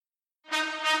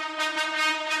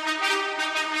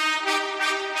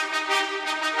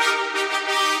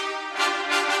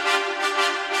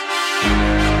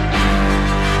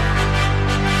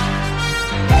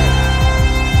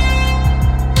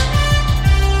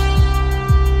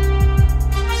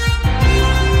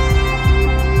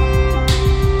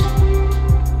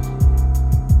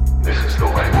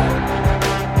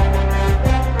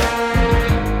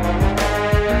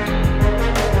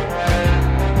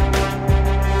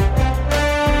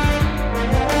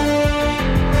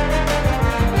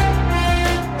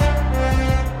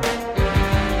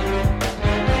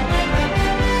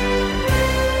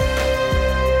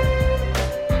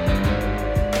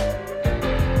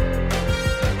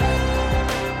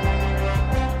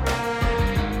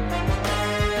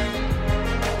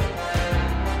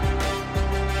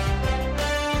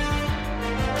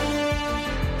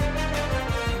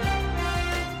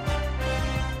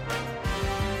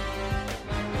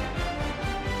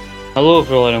Hello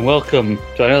everyone and welcome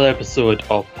to another episode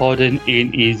of Podding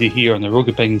Ain't Easy here on the Rogue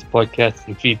Opinions podcast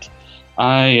and feed.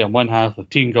 I am one half of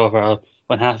Team Governor,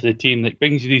 one half of the team that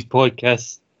brings you these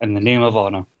podcasts in the name of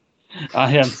honour.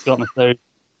 I am Scott McLeod,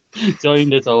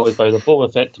 joined as always by the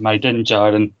Boba Fett to my Din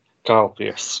Djarin, Carl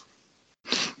Pierce.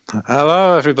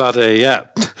 Hello everybody, yeah.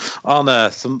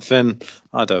 Honour, something,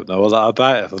 I don't know a lot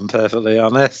about it if I'm perfectly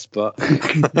honest, but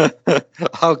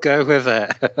I'll go with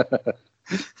it.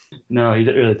 No, he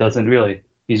really doesn't, really.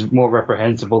 He's more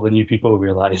reprehensible than you people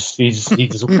realise. He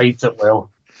just writes it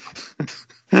well.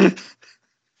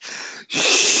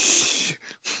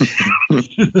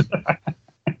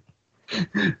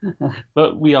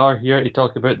 But we are here to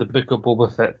talk about the Book of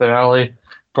Boba Fett finale,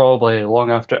 probably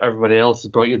long after everybody else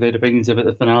has brought you their opinions about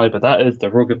the finale, but that is the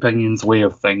Rogue Opinions way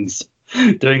of things.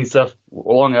 Doing stuff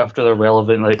long after they're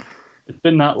relevant. Like, it's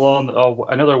been that long that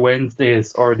another Wednesday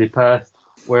has already passed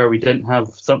where we didn't have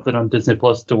something on Disney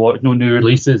Plus to watch, no new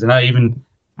releases, and I even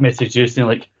messaged you saying,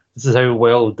 like, this is how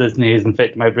well Disney has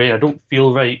infected my brain. I don't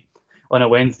feel right on a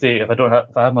Wednesday if I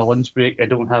have my lunch break, I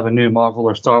don't have a new Marvel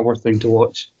or Star Wars thing to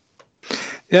watch.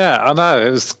 Yeah, I know. It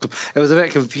was a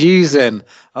bit confusing.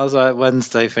 I was like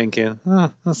Wednesday thinking,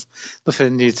 there's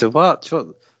nothing new to watch.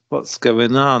 What's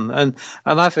going on? And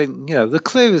I think, the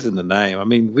clue is in the name. I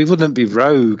mean, we wouldn't be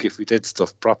rogue if we did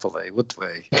stuff properly, would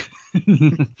we?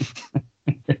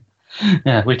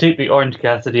 Yeah, we take the Orange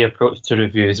Cassidy approach to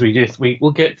reviews.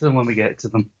 We'll get to them when we get to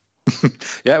them.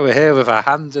 Yeah, we're here with our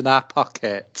hands in our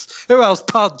pockets. Who else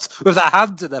pods with their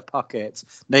hands in their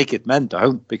pockets? Naked men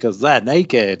don't, because they're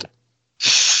naked.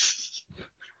 Just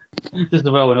as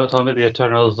well we're not talking about the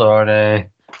Eternals or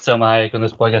Selma Hayek on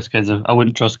this podcast, because I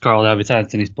wouldn't trust Carl to have his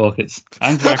hands in his pockets.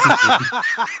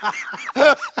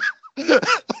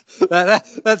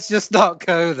 Let's just not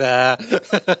go there.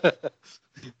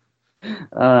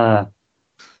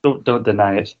 Don't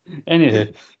deny it.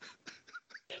 Anywho,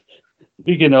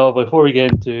 speaking of, before we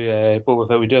get into Boba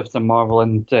Fett, we do have some Marvel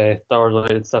and Star Wars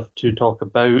related stuff to talk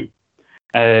about.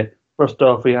 First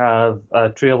off, we have a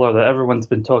trailer that everyone's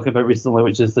been talking about recently,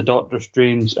 which is the Doctor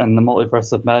Strange and the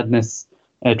Multiverse of Madness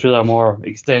trailer, more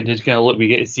extended kind of look. We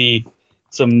get to see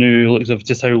some new looks of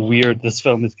just how weird this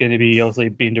film is going to be, obviously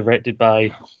being directed by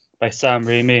Sam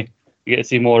Raimi. We get to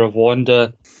see more of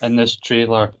Wanda in this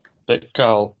trailer. But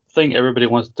Carl, the thing everybody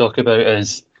wants to talk about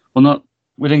is, we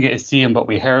didn't get to see him, but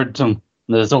we heard him.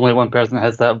 There's only one person that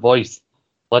has that voice.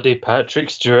 Bloody Patrick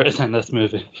Stewart is in this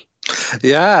movie.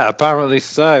 Yeah, apparently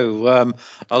so.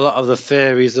 A lot of the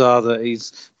theories are that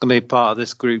he's going to be part of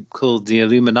this group called the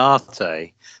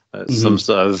Illuminati, some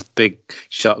sort of big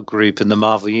shot group in the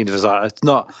Marvel universe. It's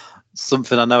not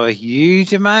something I know a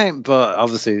huge amount, but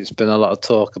obviously there's been a lot of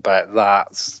talk about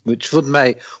that, which would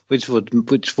make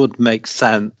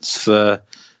sense for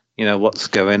what's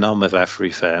going on with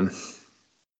everything.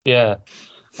 Yeah,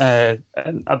 and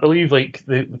I believe like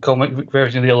the comic book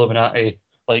version of the Illuminati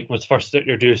was first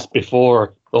introduced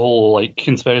before the whole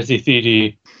conspiracy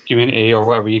theory community or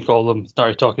whatever you call them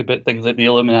started talking about things like the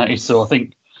Illuminati. So I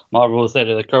think Marvel was ahead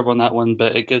of the curve on that one,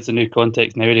 but it gives a new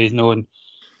context nowadays, knowing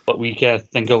what we can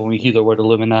think of when we hear the word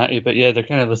Illuminati. But yeah, they're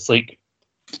kind of this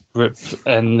group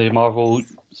in the Marvel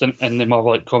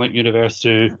comic universe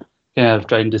who kind of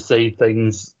try and decide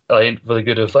things for the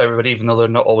good of everybody, even though they're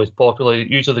not always popular.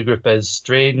 Usually the group is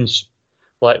Strange,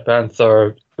 Black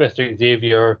Panther, Mr.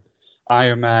 Xavier,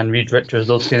 Iron Man, Reed Richards,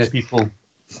 those kind of people.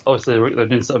 Obviously they're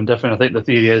doing something different. I think the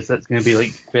theory is that it's going to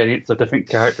be variants of different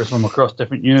characters from across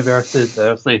different universes.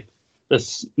 Obviously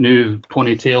this new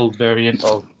ponytailed variant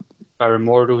of Baron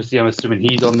Mordo, I'm assuming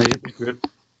he's on the group.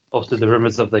 Also the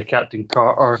rumours of the Captain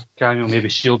Carter cameo, maybe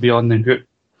she'll be on the group.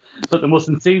 But the most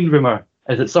insane rumour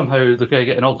is that somehow they're going to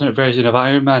get an alternate version of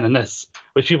Iron Man in this,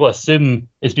 which people assume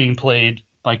is being played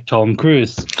by Tom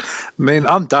Cruise. I mean,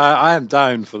 I am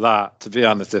down for that, to be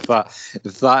honest. If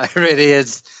that really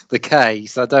is the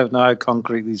case, I don't know how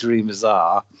concrete these rumours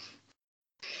are.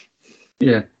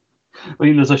 Yeah. I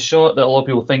mean, there's a shot that a lot of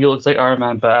people think it looks like Iron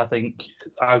Man, but I think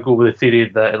I go with the theory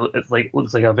that it looks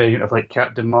like a variant of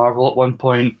Captain Marvel at one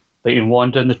point, in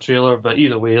Wanda in the trailer. But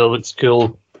either way, it looks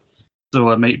cool. So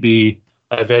it might be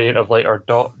a variant of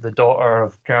the daughter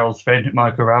of Carol's friend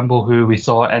Monica Rambeau, who we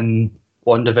saw in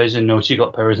WandaVision. No, she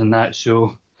got powers in that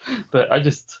show. But I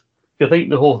think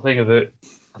the whole thing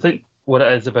I think what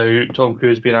it is about Tom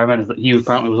Cruise being Iron Man is that he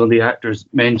apparently was one of the actors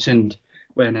mentioned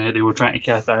when they were trying to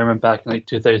cast Iron Man back in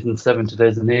 2007,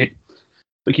 2008.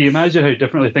 But can you imagine how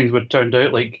differently things would have turned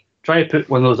out? Try to put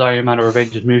one of those Iron Man or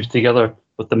Avengers movies together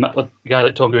with the guy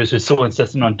like Tom Cruise who's so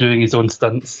insistent on doing his own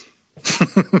stunts.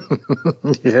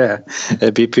 Yeah,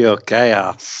 it'd be pure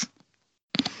chaos.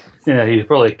 Yeah, he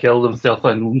probably killed himself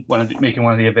in making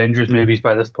one of the Avengers movies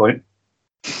by this point.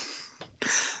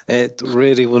 It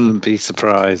really wouldn't be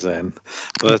surprising.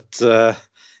 But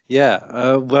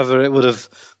whether it would have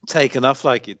taken off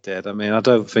like it did, I mean, I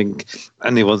don't think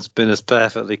anyone's been as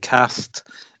perfectly cast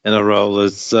in a role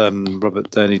as Robert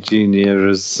Downey Jr.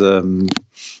 as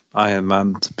Iron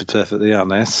Man, to be perfectly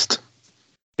honest.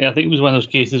 Yeah, I think it was one of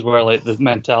those cases where like the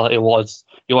mentality was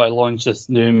you want to launch this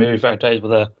new movie franchise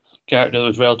with a character that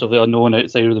was relatively unknown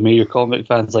outside of the major comic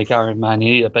fans like Iron Man.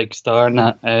 He a big star in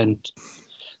that, and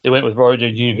they went with Robert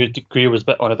Downey Jr., whose career was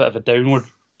on a bit of a downward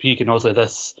peak, and also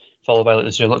this followed by like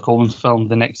the Sherlock Holmes film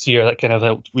the next year that kind of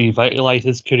helped revitalise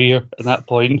his career at that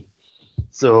point.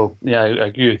 So yeah, I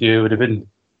agree with you. It would have been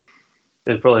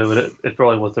it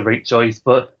probably was the right choice,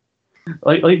 but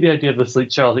I like the idea of this like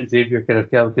Charles Xavier kind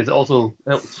of character because it also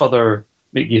helps further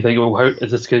make you think, well, how is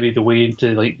this going to be the way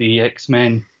into like the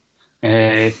X-Men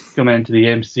coming into the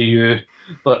MCU?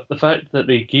 But the fact that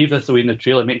they gave this away in the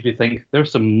trailer makes me think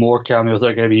there's some more cameos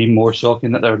that are going to be more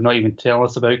shocking that they're not even telling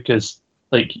us about. Because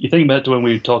like you think back to when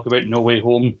we talk about No Way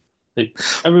Home, like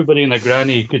everybody and their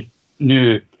granny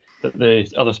knew that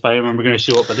the other Spider-Man were going to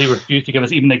show up, but they refused to give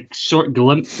us even a short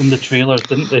glimpse from the trailers,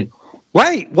 didn't they?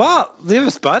 Wait, what? The other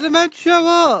Spider-Man show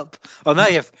up? Oh, now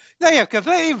you've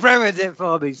completely ruined it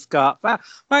for me, Scott.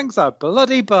 Thanks a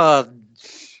bloody bunch.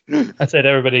 I said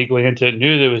everybody going into it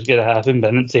knew that it was going to happen, but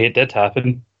I didn't say it did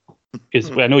happen. Because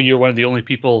I know you're one of the only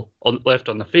people left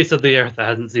on the face of the earth that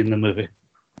hasn't seen the movie.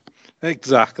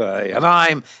 Exactly, and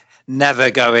I'm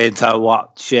never going to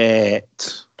watch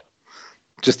it.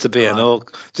 Just to be an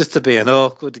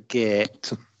awkward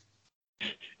git.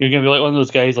 You're gonna be like one of those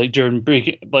guys like during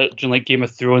like Game of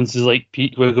Thrones is like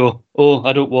Pete will go, oh,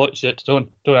 I don't watch it.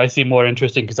 Don't I seem more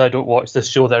interesting because I don't watch this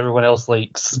show that everyone else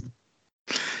likes.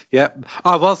 Yep,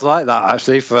 I was like that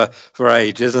actually for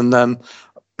ages, and then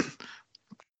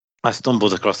I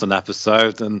stumbled across an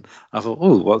episode and I thought,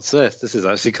 oh, what's this? This is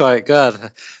actually quite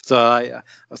good. So I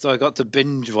got to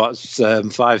binge watch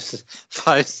five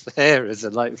series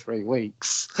in like 3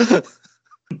 weeks.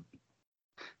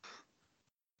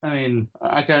 I mean,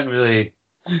 I can't really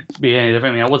be any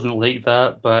different. I mean, I wasn't like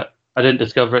that, but I didn't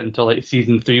discover it until like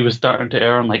season 3 was starting to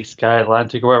air on like Sky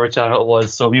Atlantic or whatever channel it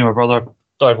was. So me and my brother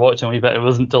started watching a wee bit. It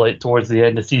wasn't until like towards the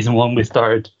end of season 1 we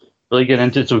started really getting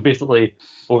into it. So basically,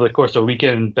 over the course of a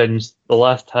weekend, binged the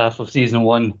last half of season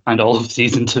 1 and all of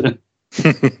season 2.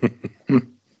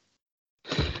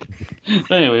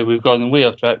 Anyway, we've gone way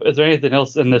off track. Is there anything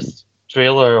else in this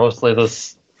trailer? Obviously,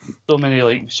 there's so many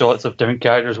like shots of different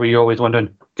characters where you're always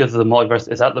wondering, because of the multiverse,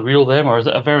 is that the real them or is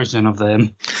it a version of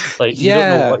them? Like, you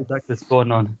don't know what exactly is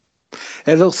going on.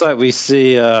 It looks like we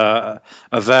see a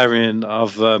variant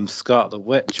of Scarlet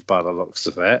Witch by the looks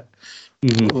of it.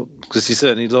 Because he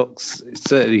certainly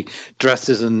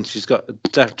dresses, and she's got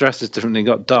dresses differently,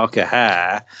 got darker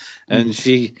hair, and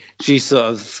she sort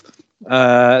of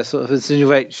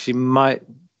insinuates she might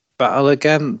battle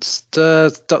against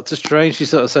Doctor Strange. She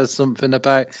sort of says something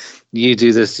about, you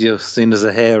do this, you're seen as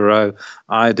a hero,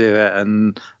 I do it,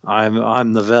 and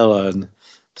I'm the villain.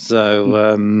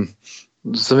 So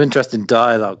some interesting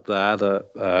dialogue there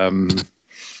that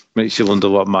makes you wonder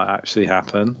what might actually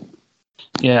happen.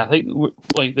 Yeah, I think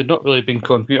like they've not really been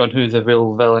concrete on who the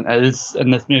real villain is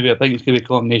in this movie. I think it's going to be a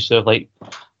combination of like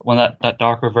that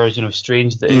darker version of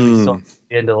Strange that we saw at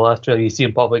the end of the last trailer. You see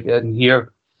him pop up in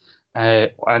here,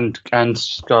 and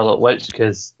Scarlet Witch,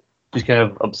 because she's kind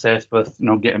of obsessed with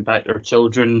getting back to her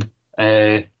children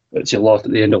that she lost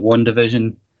at the end of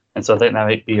WandaVision, and so I think that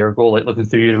might be her goal, like looking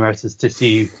through universes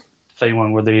to find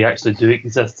one where they actually do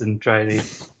exist and try to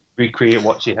recreate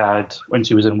what she had when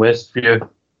she was in Westview.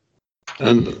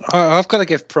 And I've got to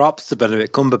give props to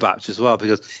Benedict Cumberbatch as well,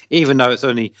 because even though it's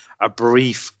only a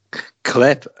brief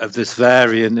clip of this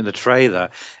variant in the trailer,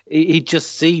 he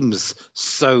just seems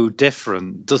so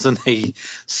different, doesn't he,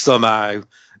 somehow?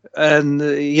 And,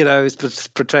 it's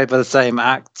portrayed by the same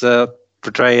actor,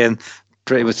 portraying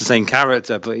pretty much the same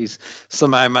character, but he's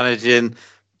somehow managing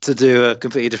to do a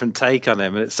completely different take on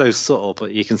him. And it's so subtle,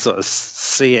 but you can sort of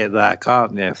see it there,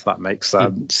 can't you, if that makes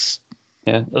sense?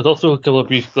 Yeah, there's also a couple of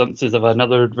brief glimpses of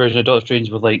another version of Doctor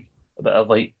Strange with like a bit of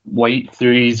like white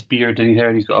through his beard and hair,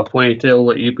 and he's got a ponytail.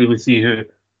 Like you really see who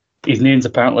his name's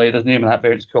apparently, the name of that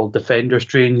variant is called Defender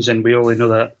Strange, and we only know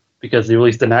that because they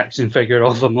released an action figure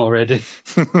of him already.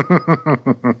 So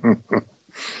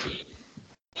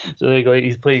there you go.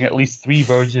 He's playing at least 3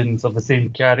 versions of the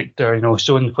same character,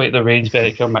 showing quite the range.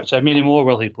 Benedict Cumberbatch. How many more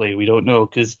will he play? We don't know,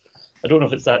 because I don't know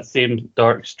if it's that same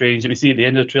dark Strange that we see at the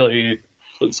end of the trailer. Who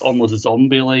looks almost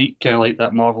zombie-like, kind of like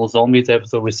that Marvel Zombies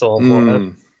episode we saw.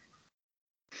 And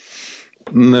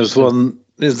there's one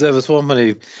there was one when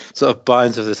he sort of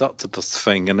binds with this octopus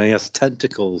thing, and he has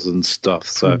tentacles and stuff.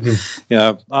 So, you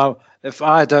know, if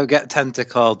I don't get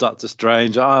tentacle Doctor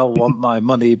Strange, I'll want my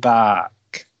money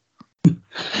back. You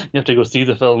have to go see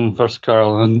the film first,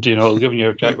 Carl, and given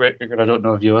your track record, I don't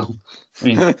know if you will. I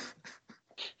mean,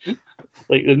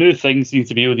 like the new thing seems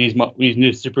to be with these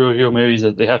new superhero movies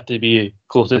that they have to be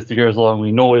closest 2 years long.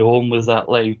 We know Way Home was that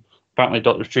like. Apparently,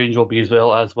 Doctor Strange will be as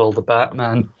well the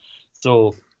Batman.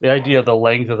 So the idea of the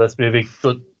length of this movie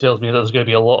tells me that there's going to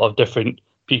be a lot of different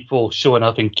people showing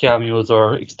up in cameos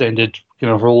or extended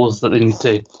roles that they need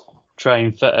to try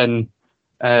and fit in.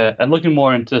 And looking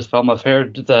more into this film, I've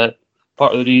heard that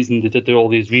part of the reason they did all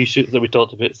these reshoots that we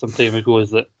talked about some time ago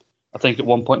is that I think at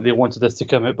one point they wanted this to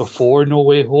come out before No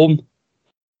Way Home.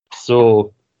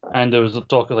 So, and there was a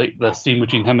talk of like the scene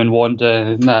between him and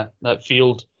Wanda in that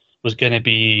field was going to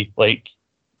be like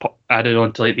added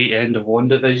on to like the end of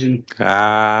WandaVision.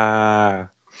 I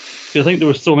think there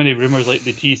were so many rumors, like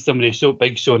they teased somebody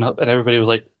big showing up, and everybody was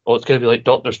like, "Oh, it's going to be like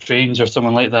Doctor Strange or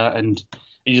someone like that," and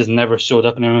he just never showed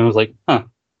up, and everyone was like, "Huh,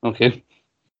 okay."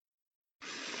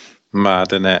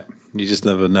 Mad, isn't it? You just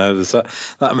never know. There's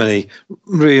that many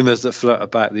rumors that float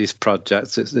about these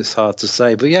projects. It's hard to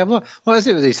say, but yeah, what is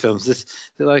it with these films?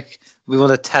 They're like we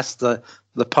want to test the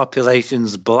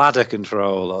population's bladder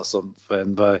control or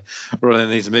something by running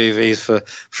these movies for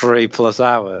 3+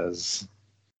 hours.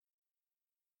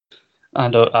 I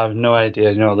have no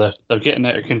idea. They're getting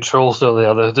out of control, so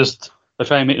they're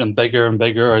trying to make them bigger and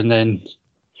bigger, and then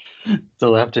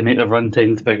so they have to make the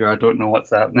runtimes bigger. I don't know what's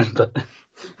happening, but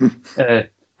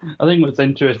I think what's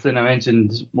interesting, I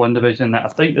mentioned WandaVision, that I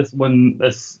think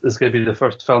this is going to be the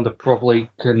first film to properly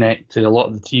connect to a lot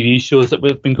of the TV shows that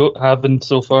we've been having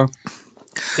so far.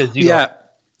 Yeah.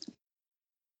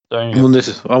 I wonder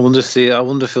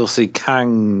if we'll see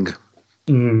Kang.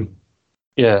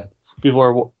 Yeah. People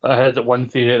are ahead at one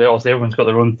theory. Everyone's got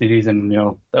their own theories, and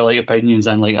they're like opinions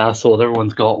and like assholes.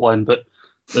 Everyone's got one, but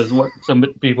there's some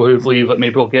people who believe that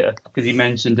maybe we'll get it because he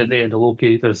mentioned at the end of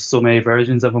Loki. There's so many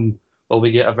versions of him. Will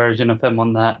we get a version of him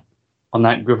on that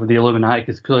group of the Illuminati?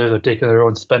 Because clearly they're taking their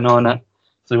own spin on it,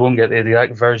 so we won't get the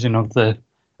exact version of the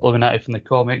Illuminati from the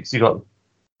comics.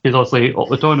 Because obviously,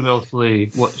 we're talking about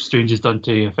what Strange has done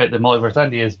to affect the multiverse,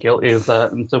 and he is guilty of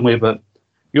that in some way. But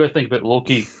you got to think about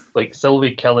Loki, like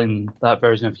Sylvie killing that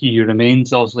version of He Who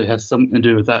Remains, obviously has something to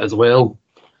do with that as well.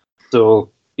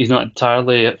 So he's not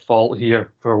entirely at fault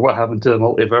here for what happened to the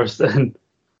multiverse. And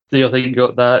so I think you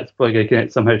got that. It's probably going to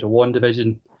connect somehow to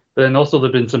WandaVision. But then also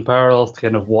there've been some parallels to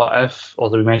kind of What If,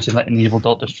 although we mentioned that in the Evil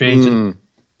Doctor Strange. And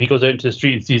he goes out into the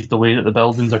street and sees the way that the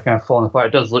buildings are kind of falling apart.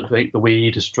 It does look like the way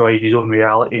he destroyed his own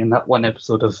reality in that one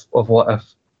episode of What If.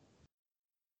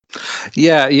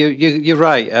 Yeah, you're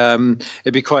right.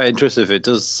 It'd be quite interesting if it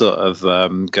does sort of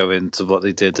go into what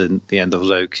they did in the end of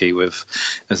Loki with,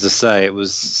 as I say, it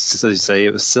was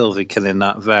Sylvie killing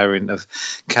that variant of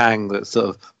Kang that sort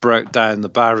of broke down the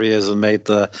barriers and made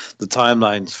the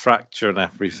timelines fracture and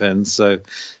everything. So,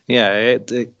 yeah,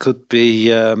 it could be.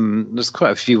 There's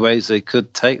quite a few ways they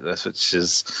could take this, which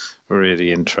is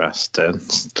really interesting.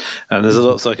 And there's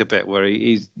looks like a bit where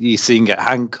you see him get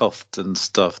handcuffed and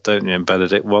stuff, don't you? And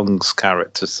Benedict Wong's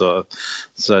character sort of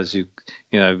says you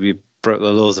broke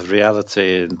the laws of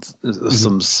reality and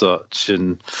some such,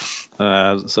 and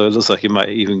so it looks like he might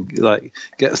even like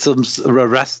get some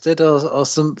arrested or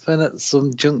something at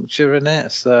some juncture in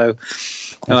it. So,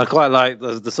 and I quite like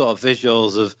the sort of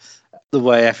visuals of the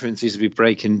way everything seems to be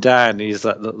breaking down. He's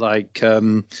like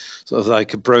sort of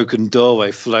like a broken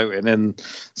doorway floating in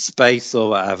space or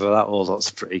whatever. That all looks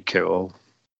pretty cool.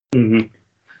 Mm-hmm.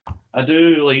 I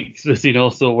do like the scene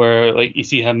also where like you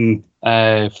see him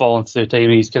falling through time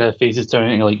and he's kind of faces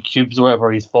turning into like cubes or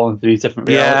whatever. He's falling through these different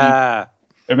realities. Yeah,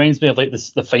 it reminds me of like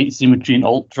the fight scene between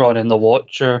Ultron and the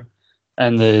Watcher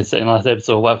and the second last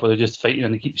episode of where they're just fighting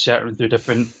and they keep shattering through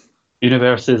different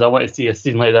universes. I want to see a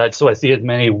scene like that, so I see as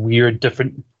many weird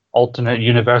different alternate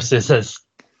universes as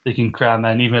they can cram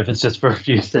in, even if it's just for a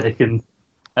few seconds.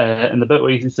 And the bit where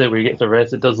you can say where he gets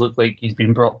arrested, it does look like he's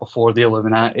been brought before the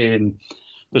Illuminati, and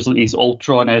there's like these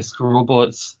Ultron-esque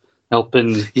robots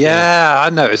helping. Yeah, I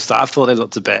noticed that. I thought they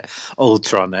looked a bit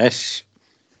Ultron-ish.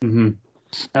 Mm-hmm.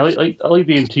 I like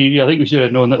the interior. I think we should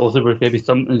have known that also was maybe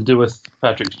something to do with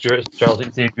Patrick Stewart, Charles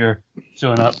Xavier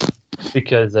showing up,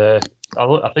 because I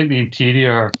think the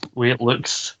interior way it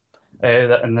looks,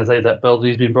 and as that building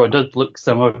he's been brought, does look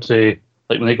similar to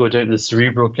like when they go down to the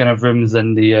Cerebro kind of rooms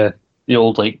in the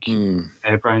old like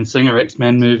Bryan Singer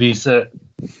X-Men movies.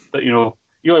 But you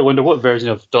always wonder what version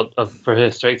of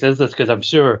Professor Strikes is this, because I'm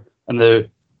sure in the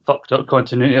fucked up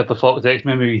continuity of the Fox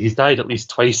X-Men movie he's died at least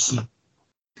twice.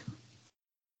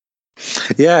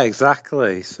 Yeah,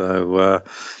 exactly. So,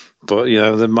 but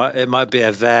it might be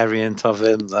a variant of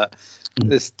him that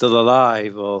is still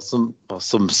alive, or some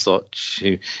such.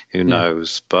 Who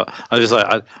knows? But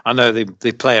I know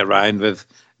they play around with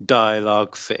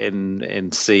dialogue fitting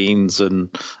in scenes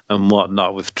and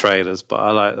whatnot with trailers. But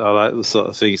I like the sort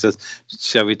of thing he says.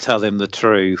 Shall we tell him the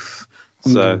truth?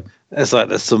 So it's like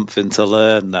there's something to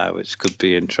learn now, which could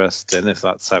be interesting if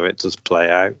that's how it does play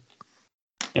out.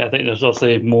 Yeah, I think there's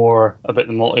also more about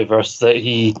the multiverse that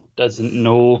he doesn't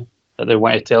know that they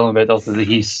want to tell him about. Also, that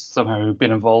he's somehow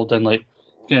been involved in. Like,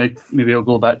 maybe I'll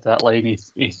go back to that line.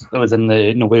 That was in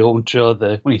the No Way Home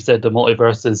trailer. When he said the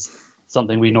multiverse is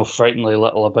something we know frighteningly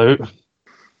little about.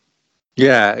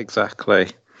 Yeah, exactly.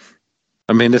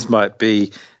 I mean, this might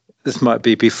be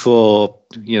before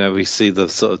we see the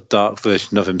sort of dark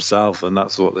version of himself, and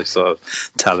that's what they sort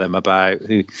of tell him about.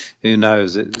 Who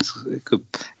knows? It could,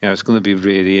 it's going to be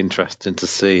really interesting to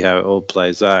see how it all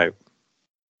plays out.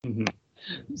 Mm-hmm.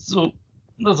 So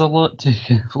there's a lot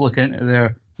to look into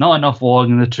there. Not enough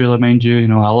Wong in the trailer, mind you.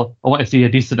 I want to see a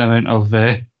decent amount of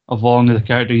Wong as a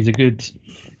character. He's a good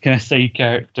kind of side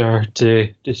character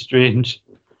to Strange.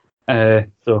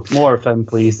 So more of him,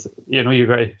 please. You've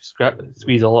got to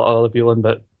squeeze a lot of other people in,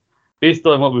 but based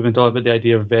on what we've been talking about, the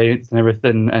idea of variants and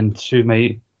everything, and who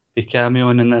might be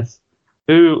cameoing in this,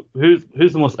 who's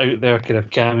the most out there kind of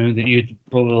cameo that you'd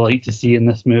probably like to see in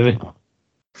this movie?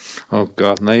 Oh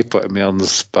God, now you're putting me on the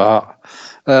spot.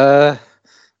 I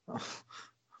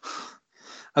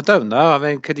don't know. I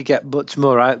mean, could you get much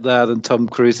more out there than Tom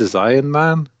Cruise's Iron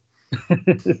Man?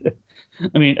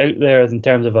 I mean, out there as in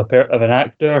terms of an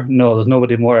actor, no, there's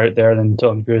nobody more out there than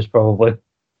Tom Cruise, probably.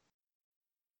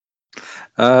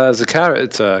 As a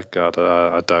character, God,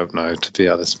 I don't know, to be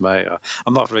honest, mate.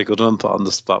 I'm not very good on put on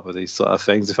the spot with these sort of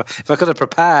things. If I could have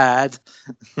prepared.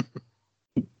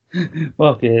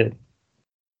 Well, okay.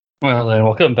 Well, then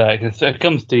we'll come back. If it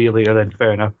comes to you later, then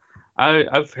fair enough.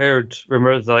 I've heard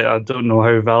rumors, like, I don't know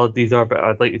how valid these are, but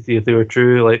I'd like to see if they were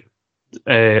true. Like,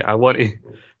 I want to.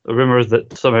 The rumors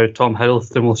that somehow Tom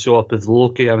Hiddleston will show up as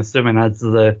Loki. I'm assuming that's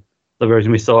the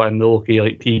version we saw in the Loki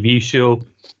TV show,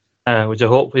 which I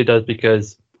hope he does,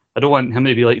 because I don't want him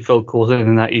to be like Phil Coulson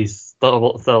and that he's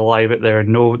still alive out there and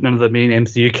none of the main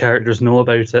MCU characters know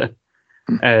about it.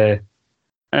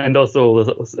 And also,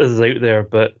 this is out there,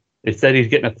 but they said he's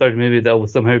getting a third movie that will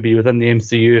somehow be within the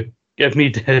MCU. Give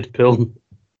me Deadpool.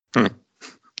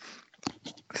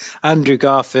 Andrew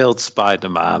Garfield,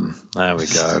 Spider-Man. There we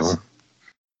go.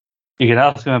 You can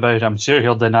ask him about it. I'm sure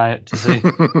he'll deny it. To say.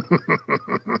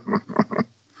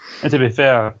 And to be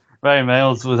fair, Ryan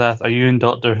Reynolds was asked, "Are you in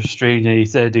Doctor Strange?" and he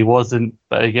said he wasn't.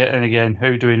 But again,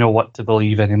 how do we know what to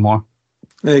believe anymore?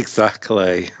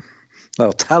 Exactly.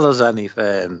 Well, tell us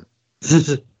anything.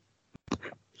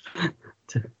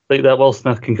 Like that Will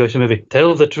Smith concussion movie.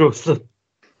 Tell the truth.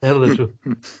 Tell the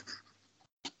truth.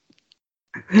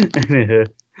 Anyway,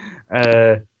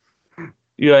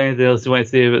 you got anything else you want to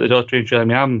say about the Doctor Strange trailer? I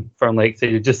mean, I'm firmly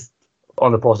excited just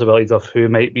on the possibilities of who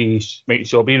might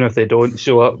show up, even if they don't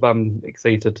show up. I'm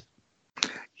excited.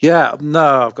 Yeah,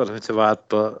 no, I've got nothing to add,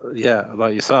 but yeah,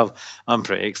 like yourself, I'm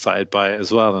pretty excited by it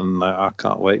as well, and I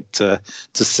can't wait to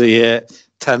see it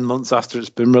 10 months after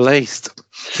it's been released.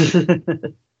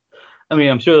 I mean,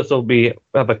 I'm sure this will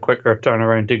have a quicker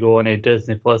turnaround to go on a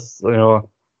Disney Plus.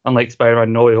 Unlike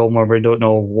Spider-Man No Way Home, where we don't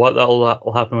know what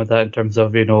will happen with that in terms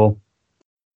of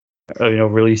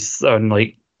release on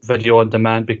like video on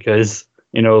demand, because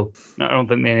I don't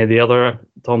think any of the other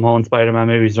Tom Holland Spider-Man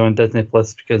movies are on Disney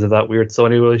Plus because of that weird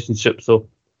Sony relationship. So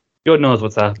God knows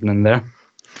what's happening there.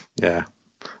 Yeah,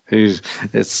 it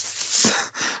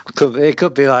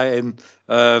could be like in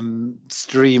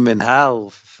streaming hell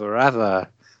forever.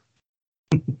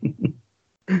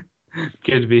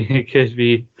 Could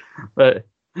be, but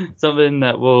something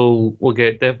that we'll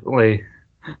get definitely.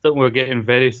 Something we're getting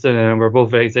very soon, and we're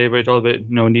both very excited about. All about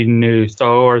needing new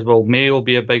Star Wars. Well, May will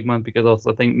be a big month because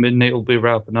also I think Midnight will be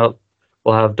wrapping up.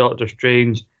 We'll have Doctor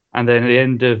Strange, and then at the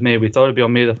end of May, we thought it'd be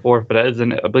on May the 4th, but it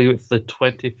isn't. I believe it's the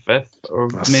 25th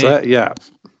of May. Yeah,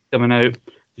 coming out,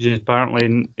 which is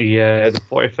apparently the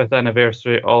 45th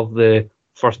anniversary of the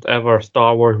first ever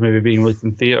Star Wars movie being released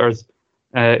in theaters.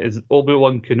 Is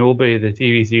Obi-Wan Kenobi, the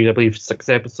TV series? I believe 6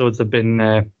 episodes have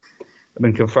been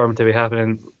confirmed to be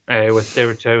happening, with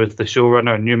David Chow as the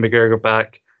showrunner and Ewan McGregor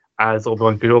back as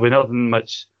Obi-Wan Kenobi. Nothing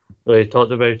much really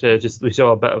talked about it. Just we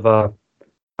saw a bit of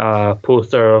a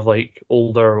poster of like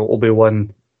older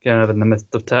Obi-Wan kind of in the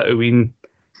midst of Tatooine.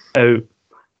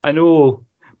 I know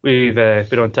we've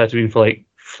been on Tatooine for like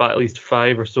at least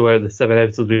 5 or so out of the 7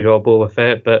 episodes we got Boba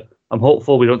Fett, but I'm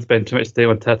hopeful we don't spend too much time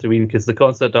on Tatooine because the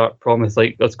concept art promised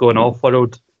like us going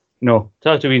off-world.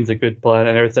 Tatooine's a good planet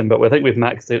and everything, but I think we've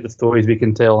maxed out the stories we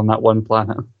can tell on that one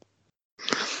planet.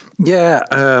 Yeah,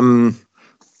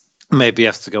 maybe he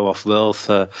has to go off world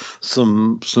for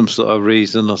some sort of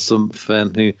reason or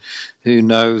something. Who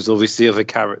knows? Or we see other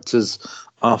characters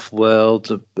off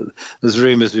world. There's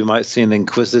rumours we might see an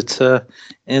Inquisitor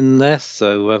in this.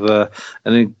 So whether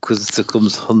an Inquisitor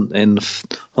comes hunting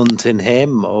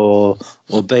him or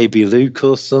baby Luke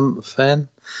or something.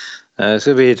 It's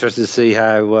going to be interesting to see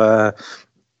how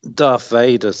Darth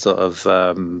Vader sort of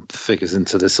figures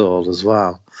into this all as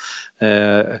well.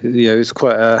 It's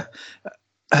quite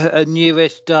a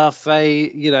newish Darth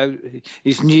Vader.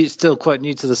 He's still quite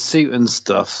new to the suit and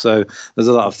stuff. So there's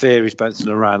a lot of theories bouncing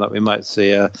around that we might see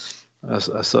a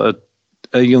sort of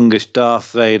a youngish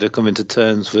Darth Vader coming to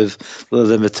terms with the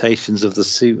limitations of the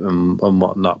suit and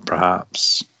whatnot,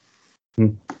 perhaps.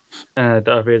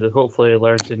 Darth Vader hopefully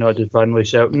learned to not just randomly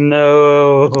shout,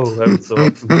 "No!" That was so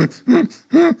awesome.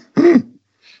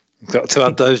 Got to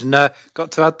add those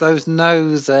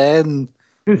no's in.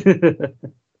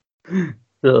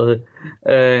 So,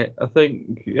 I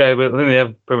think they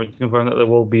have pretty much confirmed that there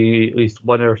will be at least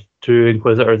one or two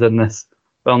Inquisitors in this.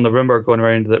 Well, the rumor going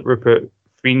around that Rupert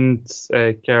Friend's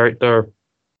character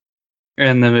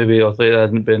in the movie, also it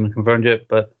hasn't been confirmed yet,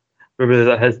 but rumor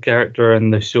that his character in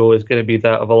the show is going to be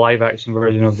that of a live-action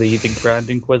version of the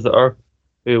Grand Inquisitor,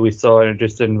 who we saw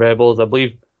introduced in Rebels. I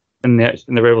believe in the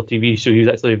Rebel TV show, he was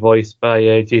actually voiced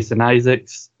by Jason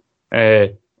Isaacs,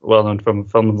 well known from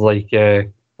films like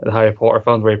the Harry Potter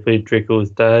films where he played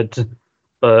Draco's dad.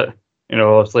 But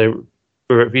obviously,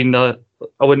 Rupert Friend, I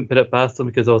wouldn't put it past him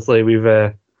because obviously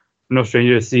we're no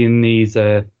stranger to seeing these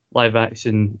live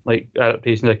action like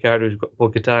adaptations of characters,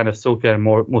 Bo-Katan, Ahsoka, and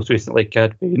most recently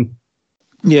Cad Bane.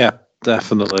 Yeah,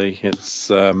 definitely. It's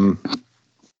that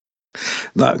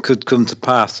could come to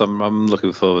pass. I'm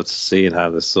looking forward to seeing how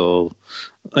this all.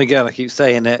 Again, I keep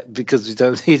saying it because you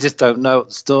just don't know what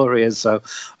the story is. So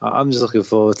I'm just looking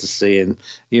forward to seeing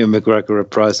Ewan McGregor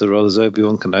reprise the role as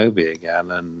Obi-Wan Kenobi again,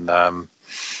 and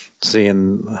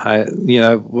seeing how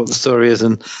what the story is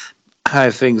and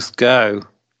how things go.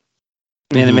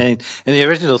 Mm-hmm. I mean, in the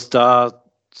original Star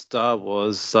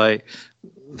Wars, like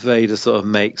Vader sort of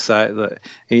makes out that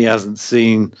he hasn't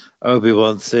seen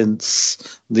Obi-Wan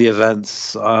since the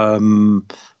events. I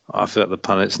forgot the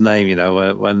planet's name.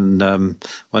 When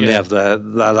they have their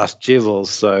last duel.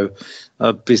 So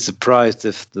I'd be surprised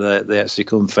if they actually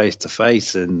come face to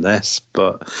face in this.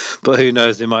 But who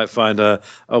knows? They might find a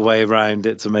way around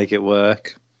it to make it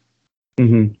work.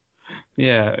 Mm-hmm.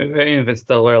 Yeah, even if it's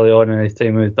still early on in his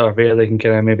time with Darth Vader, they can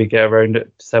kind of maybe get around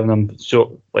it, just having them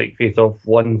face off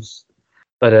once.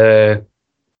 But I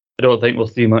don't think we'll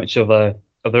see much of a.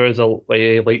 If there is a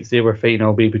lightsaber fight,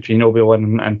 it'll be between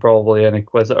Obi-Wan and probably an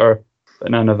Inquisitor, but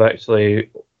none of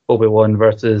actually Obi-Wan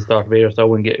versus Darth Vader. So I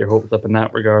wouldn't get your hopes up in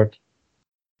that regard.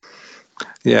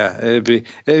 Yeah, it'd be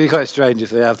quite strange if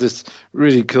they have this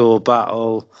really cool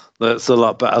battle that's a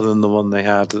lot better than the one they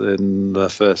had in the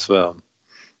first film.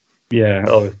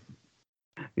 Yeah,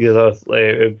 because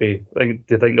it would be. Do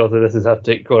you think also this is how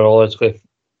to chronologically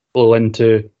flow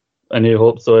into A New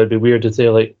Hope? So it'd be weird to say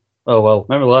like, oh well,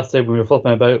 remember the last time we were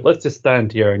flipping about? Let's just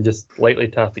stand here and just lightly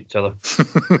tap each other.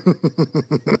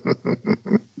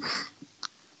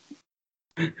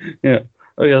 Yeah.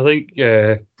 Okay, I think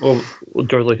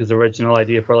George Lucas' original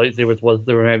idea for lightsabers was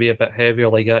they were maybe a bit heavier,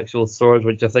 like actual swords,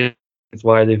 which I think is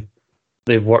why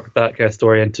they've worked that kind of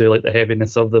story into like the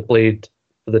heaviness of the blade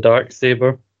for the dark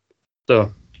saber.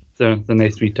 So it's a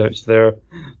nice retouch there.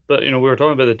 But we were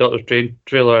talking about the Doctor Strange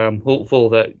trailer. I'm hopeful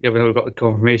that given we've got the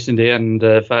confirmation date and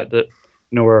the fact that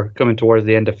we're coming towards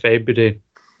the end of February,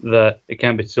 that it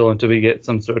can't be still until we get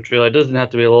some sort of trailer. It doesn't have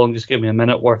to be long. Just give me a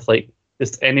minute worth, like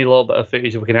just any little bit of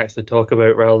footage we can actually talk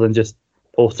about, rather than just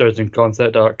posters and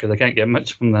concept art, because I can't get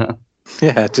much from that.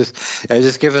 Yeah,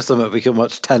 just give us something we can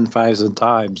watch 10,000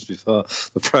 times before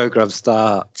the program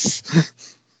starts.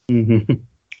 Mm-hmm.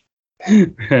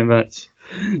 Very much.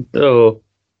 So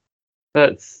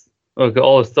we've got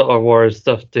all the Star Wars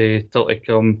stuff to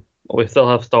come. We still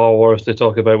have Star Wars to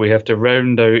talk about. We have to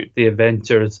round out the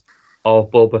adventures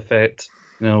of Boba Fett.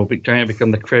 Trying to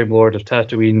become the Crime Lord of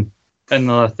Tatooine in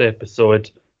the last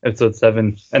episode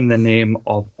 7, in the name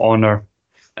of honor.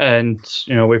 And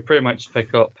we pretty much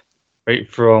pick up right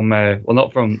from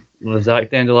not from the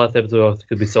exact end of the last episode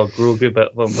because we saw Grogu,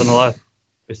 but from the last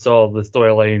we saw the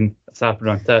storyline that's happened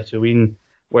on Tatooine,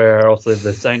 where also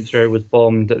the sanctuary was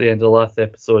bombed at the end of the last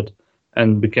episode,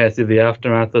 and we can't see the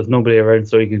aftermath. There's nobody around,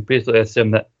 so you can basically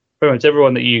assume that pretty much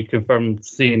everyone that you confirmed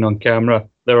seeing on camera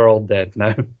they're all dead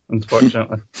now,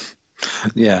 unfortunately.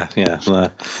 Yeah.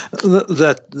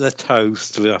 They're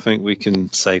toast, I think we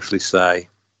can safely say.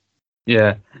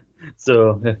 Yeah.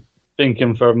 So, been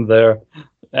confirmed there.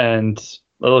 And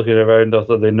they're looking around,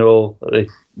 also they know that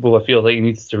Boba feels like he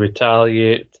needs to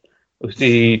retaliate. We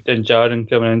see Din Djarin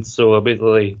coming in, so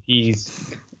basically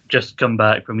he's just come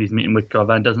back from his meeting with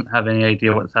Cobb-Vann, doesn't have any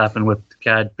idea what's happened with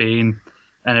Cad Bane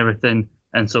and everything.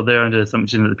 And so they're under the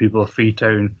assumption that the people of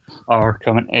Freetown are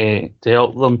coming to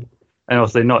help them. And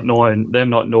also them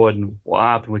not knowing what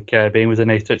happened with Cad Bane was a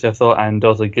nice touch, I thought, and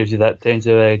also gives you that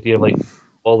tangible idea, like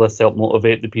all this help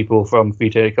motivate the people from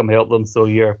Freetown to come help them. So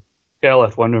you're kind of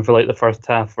left wondering for like the first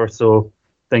half or so,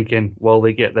 thinking, will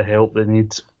they get the help they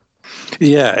need?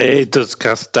 Yeah, it does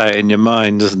cast doubt in your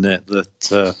mind, doesn't it?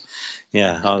 That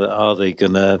are they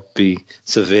going to be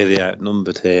severely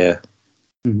outnumbered here?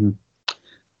 Mm-hmm.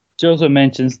 She also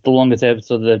mentions the longest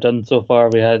episode they've done so far.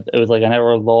 It was like an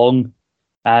hour long,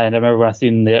 and I remember when I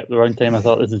seen the runtime, I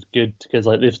thought this is good because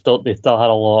like they still had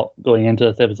a lot going into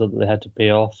this episode that they had to pay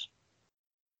off.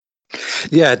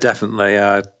 Yeah, definitely.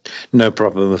 No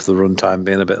problem with the runtime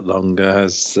being a bit longer,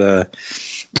 as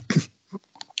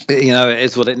it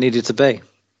is what it needed to be.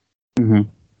 Mm-hmm.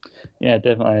 Yeah,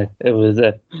 definitely. It was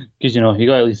because you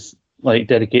got at least like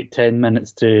dedicate 10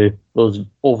 minutes to those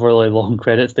overly long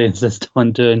credits they insist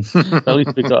on doing. At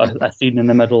least we got a scene in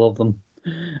the middle of them.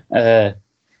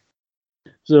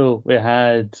 So we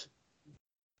had.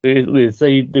 They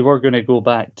say they were going to go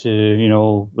back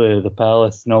to the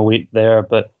palace and all wait there,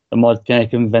 but the mod kind of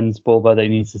convinced Boba that he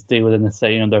needs to stay within the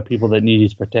city, and there are people that need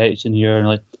his protection here, and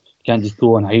like you can't just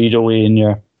go and hide away in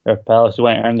your palace. You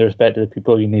want to earn the respect of the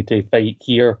people, you need to fight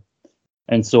here.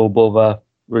 And so Boba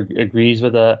agrees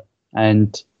with that,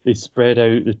 and they spread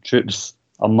out the troops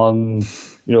among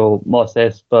Mos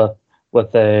Espa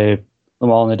with them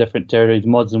all in the different territories.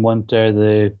 Mods in one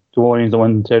territory, the Gamorreans in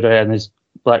one territory, and there's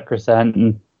Black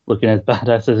Chrysanthemum looking as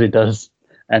badass as he does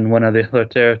in one of the other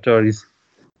territories.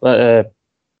 But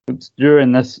it's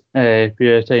during this period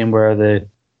of time where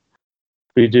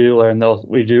we do learn that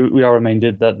we are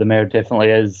reminded that the mayor definitely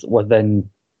is within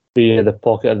the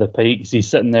pocket of the Pikes. He's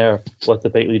sitting there with the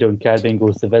Pike leader, and Cad Bane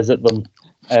goes to visit them,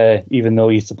 even though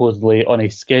he's supposedly on a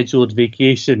scheduled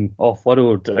vacation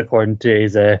off-world, according to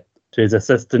his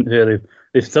assistant, who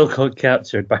they've still got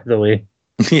captured, by the way.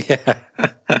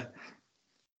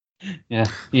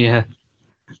 Yeah.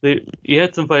 He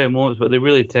had some funny moments, but they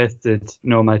really tested,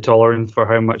 my tolerance for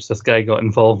how much this guy got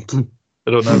involved.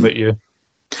 I don't know about you.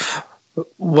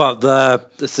 What, the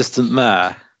assistant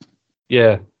mayor?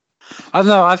 Yeah. I don't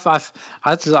know. I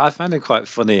find it quite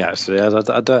funny actually. I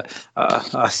don't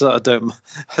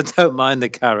mind the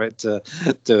character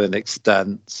to an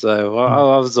extent, so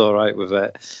I was all right with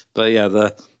it. But yeah,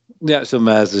 the actual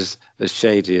mayor's is as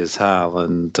shady as hell,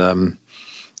 and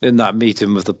in that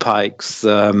meeting with the Pikes,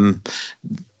 in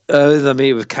the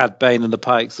meeting with Cad Bane and the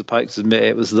Pikes admit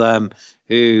it was them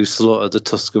who slaughtered the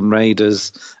Tusken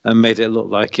Raiders and made it look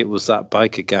like it was that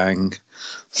biker gang.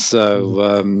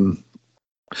 So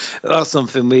that's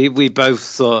something we both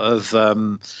sort of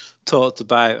talked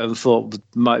about and thought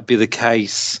might be the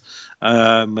case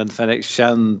when Fennec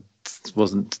Shand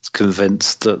wasn't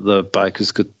convinced that the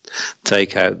bikers could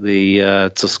take out the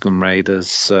Tusken Raiders.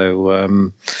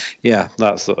 So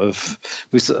that sort of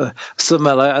something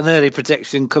like an early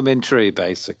prediction coming true,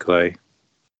 basically.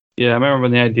 Yeah, I remember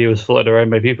when the idea was floated around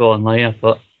by people online. I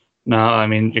thought, no, I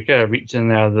mean you're kind of reaching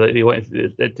there. That they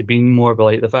wanted it to be more, but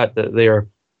like the fact that they're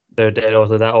dead,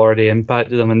 also that already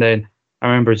impacted them. And then I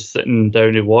remember sitting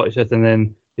down to watch it, and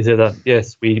then he said that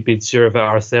yes, we made sure of it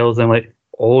ourselves. And I'm like,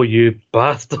 oh, you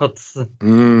bastards! Out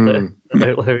loud.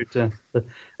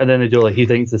 And then they do he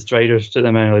thinks the Striders to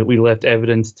them, and we left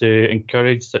evidence to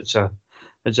encourage such a.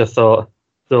 I just thought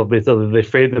so. Basically, they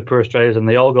framed the poor Striders, and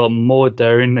they all got mowed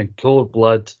down in cold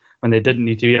blood when they didn't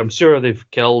need to be. I'm sure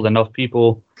they've killed enough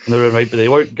people in their own right, but they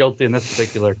weren't guilty in this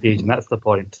particular occasion. That's the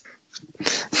point.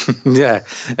 Yeah,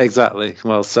 exactly.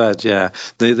 Well said. Yeah,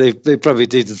 they probably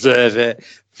do deserve it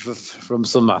from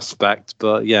some aspect,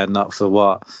 but yeah, not for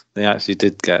what they actually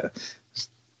did get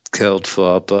killed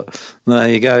for. But there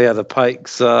you go. Yeah, the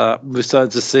Pikes. We're starting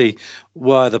to see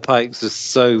why the Pikes are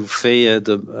so feared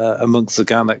amongst the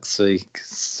galaxy.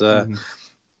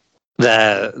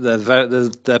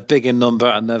 They're big in number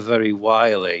and they're very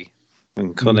wily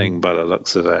and cunning by the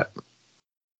looks of it.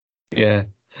 Yeah.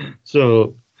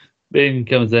 So Bane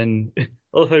comes in. I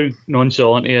love how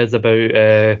nonchalant he is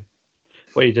about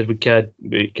what he did with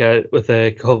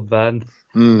Cobb-Vann.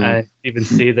 Even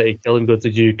say that he killed him. Goes,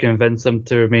 did you convince him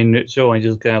to remain neutral? And he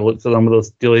just kind of looks at him with those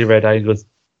steely red eyes. Goes,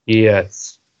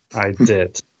 yes, I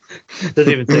did.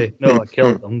 Doesn't even say, no, I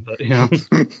killed them, but,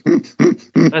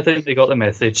 I think they got the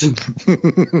message.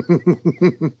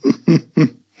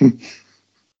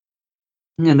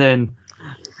 And then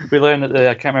we learn that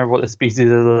I can't remember what the species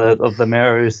of the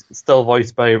mayor is, still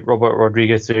voiced by Robert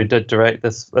Rodriguez, who did direct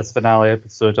this finale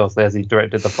episode, obviously, as he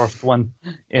directed the first one.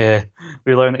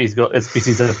 We learn that he's got a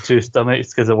species of 2 stomachs,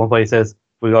 because at one point he says,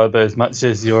 we got about as much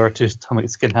as your 2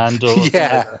 stomachs can handle.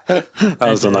 Yeah, that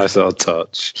was a nice little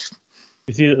touch.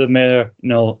 You see that the mayor,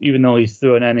 even though he's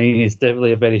thrown in, he's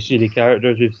definitely a very shady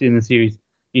character, as we've seen in the series.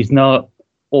 He's not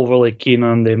overly keen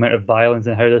on the amount of violence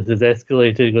and how this has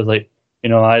escalated. He goes like,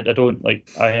 I don't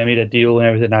I made a deal and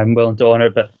everything, I'm willing to honour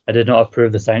it, but I did not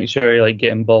approve the sanctuary,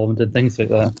 get involved and things like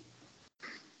that.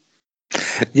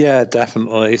 Yeah,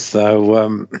 definitely.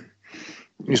 So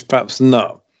he's perhaps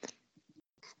not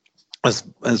as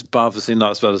obviously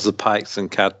not as well as the Pikes and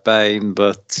Cad Bane,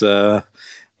 but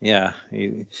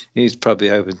he's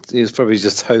probably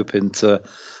just hoping to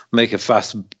make a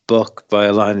fast buck by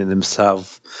aligning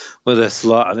himself with this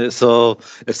lot, and it's all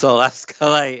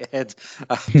escalated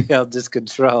beyond his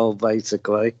control,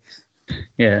 basically.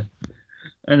 Yeah.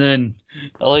 And then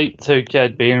I liked how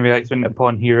Cad Bane reacts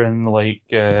upon hearing what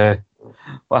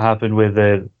happened with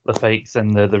the Pikes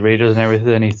and the Raiders and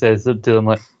everything. He says to them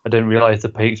I didn't realise the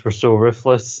Pikes were so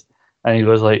ruthless, and he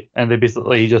goes and they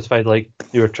basically justified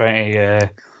they were trying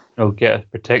to get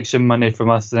protection money from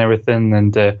us and everything,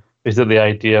 and basically the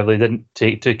idea they didn't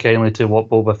take too kindly to what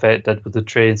Boba Fett did with the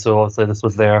train, so obviously this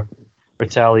was their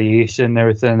retaliation and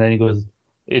everything. And then he goes,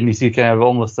 and you see kind of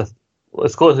almost as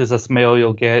close as a smile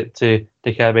you'll get to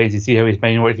Cad Bane, you see how his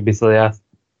mind works. He basically asks,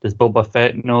 does Boba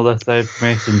Fett know this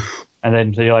information? And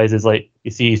then realizes,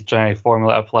 you see he's trying to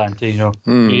formulate a plan to,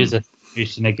 use a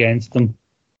situation against them.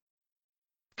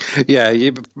 Yeah,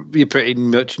 you pretty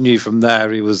much knew from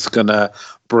there he was going to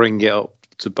bring it up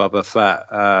to Boba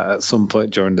Fett at some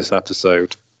point during this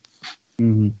episode.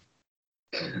 Mm-hmm.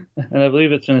 And I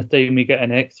believe it's from the time we get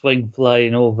an X-Wing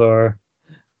flying over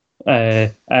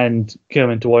and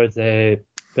coming towards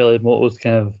Billy Moto's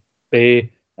kind of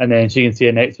bay, and then she can see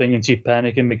an X-Wing and she's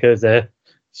panicking because as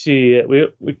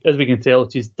we can tell,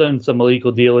 she's done some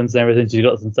illegal dealings and everything. She's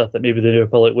got some stuff that maybe the New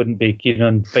Republic wouldn't be keen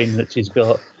on finding that she's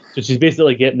got. So she's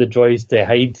basically getting the droids to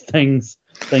hide things,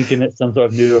 thinking it's some sort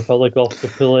of New Republic officer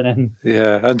pulling in.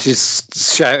 Yeah, and she's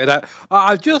shouting out,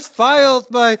 I just filed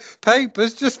my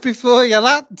papers just before you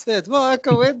landed. What a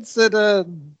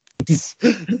coincidence.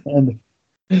 And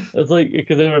it's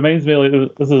because it reminds me,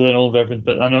 this is an old reference,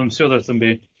 but I'm sure there's some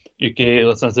UK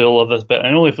listeners who love this, but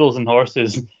in Only Fools and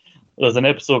Horses, there's an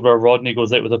episode where Rodney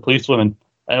goes out with a policewoman,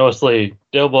 and obviously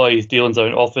Del Boy's dealings are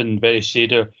often very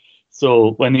shady.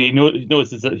 So when he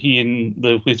notices that he and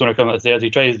the policeman are coming upstairs, he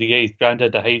tries to get his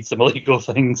granddad to hide some illegal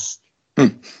things.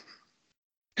 He's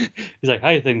like,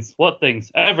 hide things? What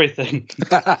things? Everything.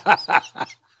 So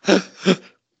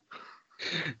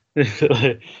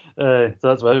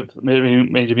that's what it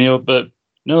made me up. But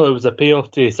no, it was a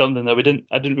payoff to something that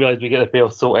I didn't realise we get the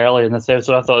payoff so early in this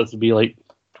episode. I thought this would be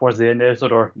towards the end of the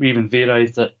episode, or we even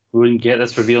theorised that we wouldn't get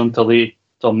this reveal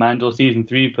until Mando season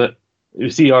 3, but we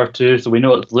see R2, so we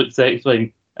know it's Luke's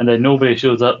X-Wing, and then nobody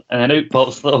shows up, and then out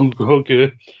pops little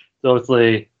Grogu. So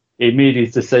obviously he made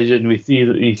his decision. We see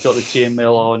that he's got the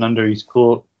chainmail on under his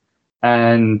coat,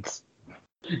 and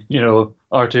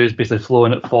R2 is basically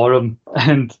flowing it for him.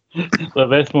 And the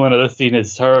best moment of this scene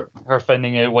is her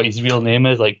finding out what his real name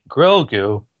is,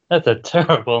 Grogu. That's a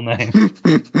terrible name.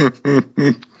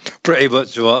 Pretty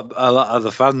much what a lot of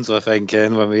the fans were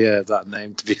thinking when we heard that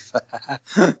name, to be fair.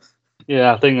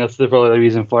 Yeah, I think that's probably the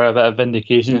reason for it, a bit of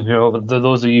vindication. But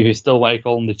those of you who still want to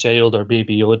call him the child or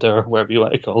Baby Yoda or whatever you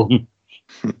want to call him.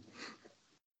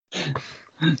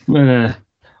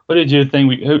 What did you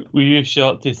think? Were you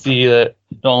shocked to see that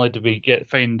not only did we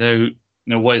find out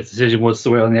what his decision was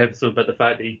so well in the episode, but the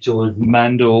fact that he chose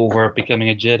Mando over becoming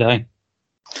a Jedi?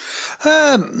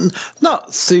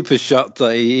 Not super shocked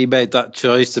that he made that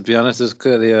choice, to be honest. There's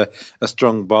clearly a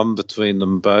strong bond between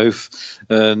them both,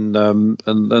 and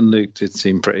Luke did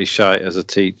seem pretty shy as a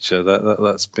teacher.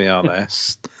 Let's be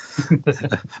honest.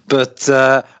 But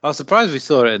I was surprised we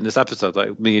saw it in this episode.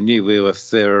 Like me and you, we were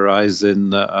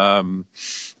theorizing that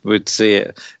we'd see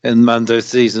it in Mando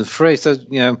season 3. So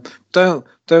don't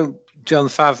Jon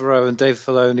Favreau and Dave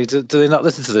Filoni, do they not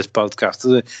listen to this podcast?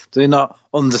 Do they not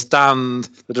understand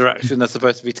the direction they're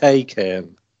supposed to be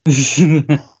taking?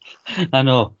 I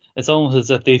know. It's almost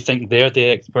as if they think they're the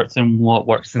experts in what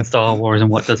works in Star Wars and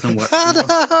what doesn't work. I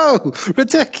know!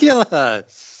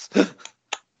 Ridiculous!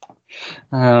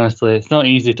 Honestly, it's not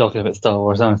easy talking about Star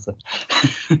Wars, honestly.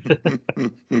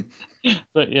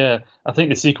 But yeah, I think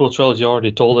the sequel trilogy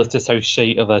already told us just how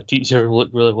shite of a teacher Luke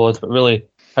really was, but really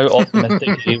how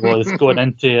optimistic he was going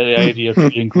into the idea of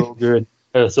treating Grogu, and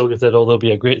how Ahsoka said, "Oh, there'll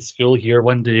be a great school here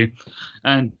one day,"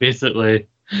 and basically,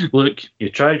 look, you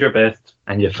tried your best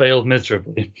and you failed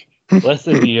miserably.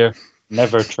 Lesson here: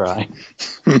 never try.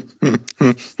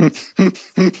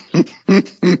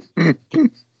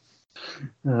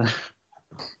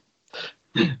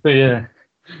 But yeah,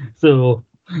 so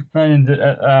I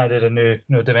added a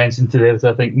new dimension to this.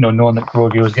 I think knowing that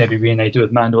Grogu was going to be reunited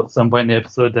with Mando at some point in the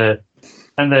episode,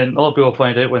 and then a lot of people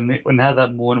find out when they had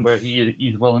that moment where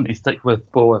he's willing to stick with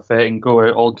Boba Fett and go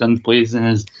out all guns blazing,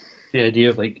 is the idea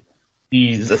of like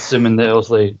he's assuming that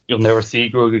obviously you'll never see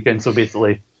Grogu again. So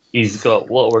basically, he's got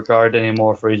little regard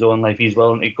anymore for his own life. He's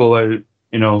willing to go out,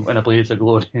 in a blaze of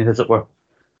glory, as it were.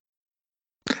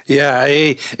 Yeah,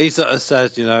 he sort of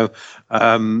says,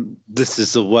 this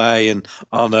is the way and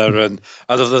honor, and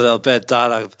I love the little bit of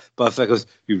dialogue. But I goes,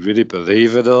 "You really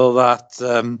believe in all that?"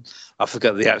 I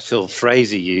forget the actual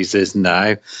phrase he uses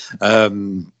now. It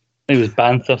was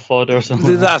bantha fodder or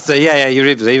something. That's it. Yeah. You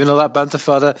really believe in all that bantha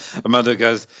fodder? Amanda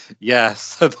goes,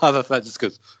 "Yes." And Boba Fett just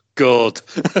goes, "Good."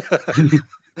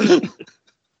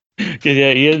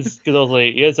 Yeah, he is. Because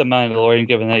he is a Mandalorian,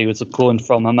 given that he was a clone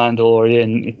from a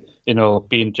Mandalorian.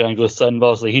 Being Django's son, but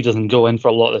obviously he doesn't go in for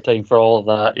a lot of the time for all of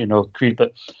that, creep.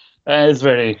 But it's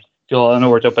very cool. I know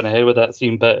we're jumping ahead with that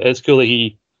scene, but it's cool that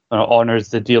he honors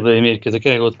the deal that he made, because it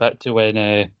kind of goes back to when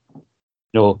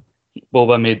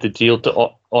Boba made the deal to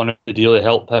honor the deal to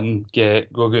help him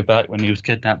get Grogu back when he was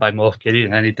kidnapped by Moff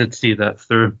Gideon, and he did see that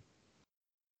through.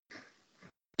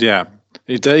 Yeah,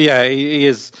 he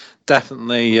is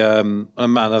definitely a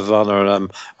man of honor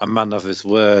and a man of his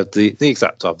word. The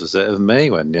exact opposite of me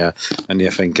when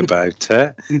you think about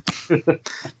it.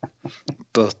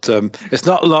 But it's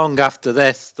not long after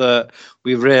this that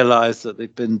we realise that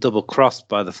they've been double crossed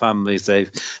by the families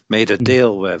they've made a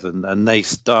deal with, and they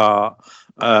start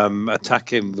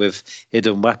attacking with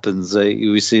hidden weapons.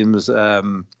 We see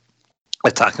them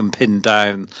attack and pin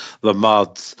down the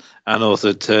mods, and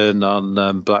also turn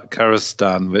on Black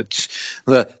Coruscant, which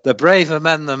the braver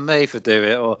men than me for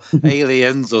doing it, or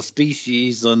aliens or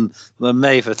species than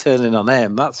me for turning on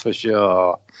him, that's for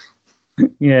sure.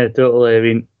 Yeah, totally. I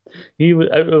mean, he was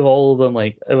out of all of them.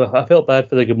 Like, I felt bad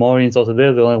for the Gamorreans. Also,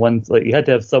 they're the only ones. Like, you had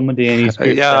to have somebody in his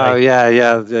group.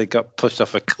 Yeah. They got pushed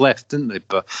off a cliff, didn't they?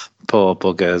 But poor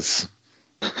buggers.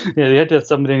 Yeah, they had to have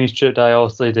somebody in his trip die,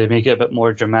 obviously, to make it a bit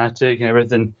more dramatic and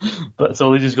everything. But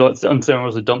so they just got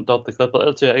unceremoniously dumped off the cliff. But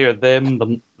let's say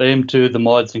them two, the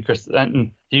mods, and Chris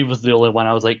Stanton. He was the only one.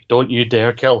 I was like, "Don't you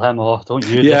dare kill him off! Don't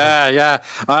you?" Yeah.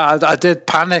 I did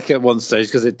panic at one stage,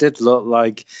 because it did look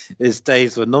like his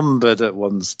days were numbered at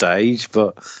one stage.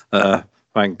 But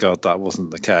thank God that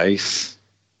wasn't the case.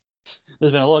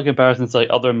 There's been a lot of comparisons to like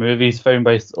other movies found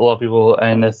by a lot of people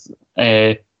in this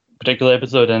particular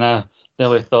episode, and I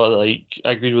really thought that, I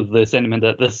agreed with the sentiment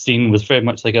that this scene was very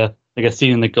much like a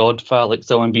scene in The Godfather, like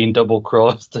someone being double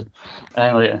crossed, and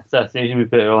like assassination we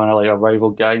put it on a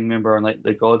rival gang member on like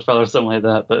The Godfather or something like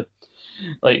that. But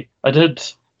I did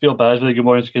feel bad for the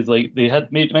Gamorreans, because they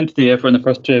had meant the effort in the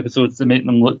first two episodes to make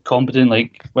them look competent,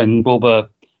 like when Boba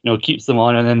keeps them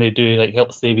on, and then they do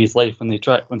help save his life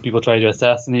when people try to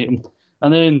assassinate him,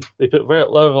 and then they put very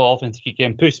little offense to keep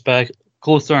getting pushed back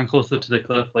closer and closer to the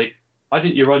cliff. Why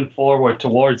didn't you run forward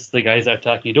towards the guys that are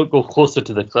attacking you? Don't go closer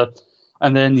to the cliff.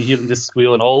 And then you hear them just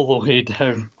squealing all the way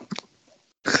down.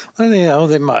 Well,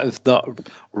 they might have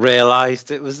not realised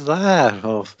it was there,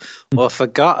 or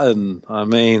forgotten. I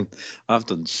mean, I've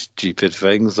done stupid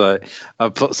things. I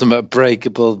put some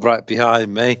breakable right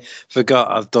behind me,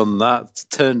 forgot I've done that,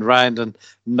 turned round and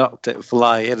knocked it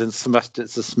flying and smashed it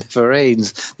to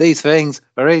smithereens. These things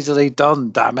are easily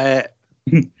done, damn it.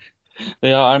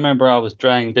 Yeah, I remember I was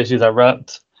drying dishes. I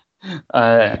wrapped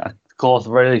a cloth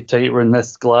really tight around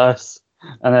this glass,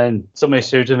 and then somebody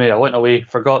shouted at me. I went away,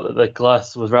 forgot that the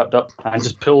glass was wrapped up, and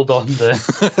just pulled on and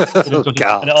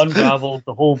it unraveled.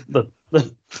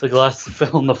 The glass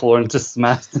fell on the floor and just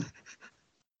smashed.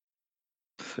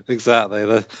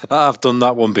 Exactly. I've done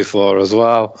that one before as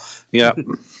well. Yeah.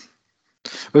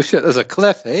 Oh shit! There's a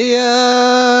cliff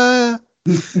here.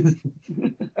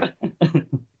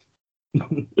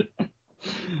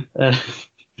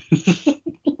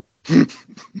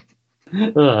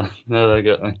 No, that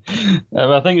got me.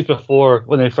 I think it's before,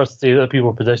 when they first say that people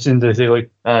are positioned, they say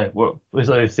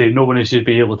they say nobody should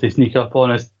be able to sneak up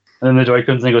on us, and then the droid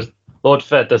comes and goes, "Lord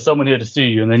Fett, there's someone here to see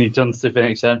you," and then he turns to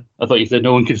Fennec saying, "I thought you said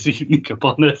no one could sneak up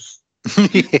on us."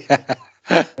 Yeah.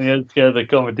 And he has kind of a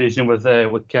conversation with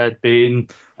Cad Bane,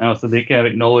 and also they kind of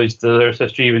acknowledged their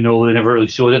history, even though they never really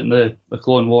showed it in the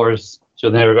Clone Wars. So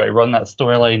they never got to run that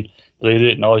storyline. But they did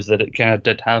acknowledge that it kind of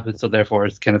did happen, so therefore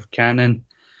it's kind of canon.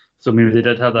 So maybe they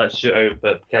did have that shootout,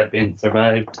 but Cad Bane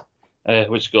survived,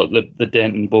 which got the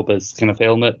dent in Boba's kind of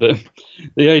helmet. But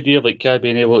the idea of like Cad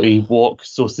being able to walk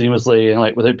so seamlessly and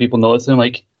like without people noticing,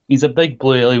 like he's a big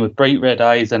blue alien with bright red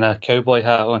eyes and a cowboy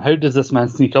hat on. How does this man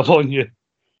sneak up on you?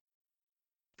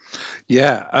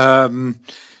 Yeah,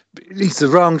 he's the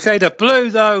wrong shade of blue,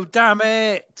 though. Damn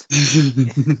it!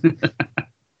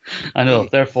 I know.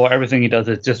 Therefore, everything he does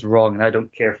is just wrong, and I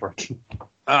don't care for it.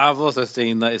 I've also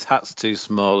seen that his hat's too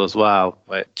small as well,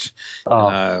 which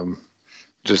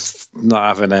just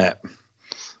not having it.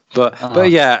 But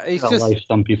yeah, he's just life,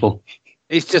 some people.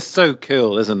 He's just so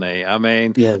cool, isn't he? I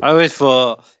mean, yeah. I always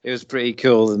thought it was pretty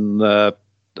cool in the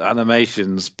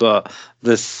animations, but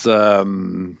this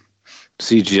CGI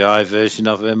version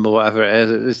of him or whatever it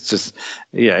is,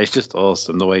 it's just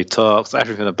awesome. The way he talks,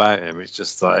 everything about him, it's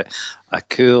just like a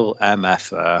cool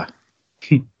MFR.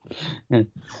 Yeah.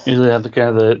 Usually have the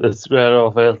kind of the square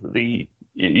off he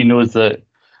knows that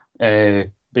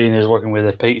Bane is working with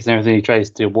the Pikes and everything. He tries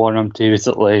to warn him to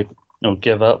basically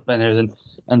give up and everything,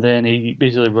 and then he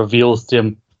basically reveals to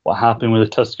him what happened with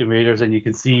the Tusken Raiders, and you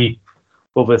can see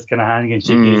Boba's kind of hand and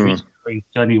shaking his reach.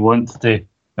 Johnny wants to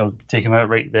take him out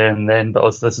right there and then, but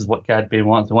also this is what Cad Bane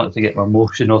wants. He wants to get more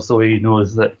emotional, so he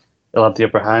knows that he'll have the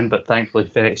upper hand. But thankfully,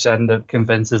 Fennec Shand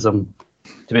convinces him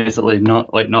to basically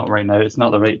not right now. It's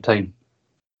not the right time.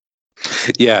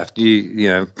 Yeah,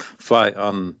 you fight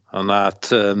on our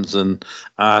terms and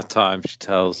our time, she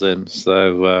tells him.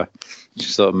 So she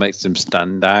sort of makes him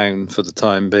stand down for the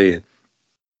time being.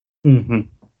 Mm-hmm.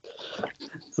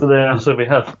 So then also we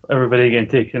have everybody getting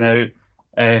taken out.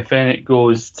 Fennec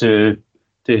goes to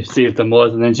save the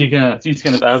mods, and then she's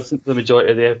kind of absent for the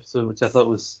majority of the episode, which I thought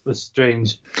was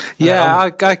strange. Yeah, I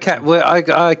kept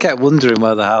wondering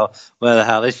where the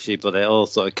hell is she, but it all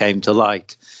sort of came to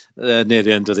light near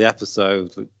the end of the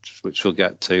episode, which we'll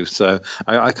get to. So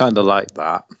I kind of like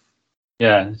that.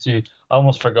 Yeah, I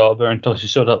almost forgot about her until she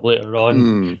showed up later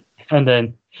on, and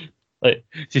then like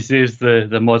she saves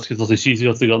the mods because also she's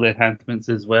also got the enhancements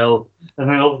as well. And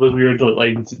then all the weird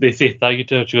like they say thank you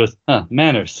to her. She goes,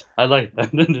 manners. I like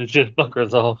that. And then they just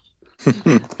fuckers off.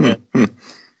 Yeah.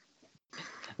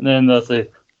 And then there's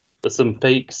some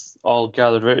Pikes all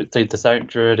gathered right outside the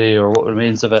sanctuary or what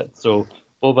remains of it. So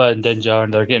Boba and Din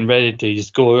Djarin, they're getting ready to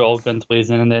just go all guns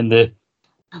blazing, and then the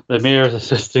mayor's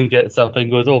assistant gets up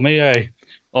and goes, "Oh, may I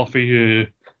offer you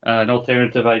an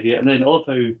alternative idea?" And then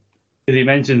also he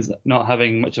mentions not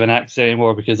having much of an accent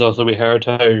anymore, because also we heard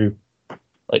how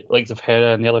likes of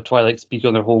Hera and the other Twilight speak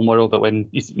on their home world, but when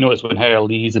you notice when Hera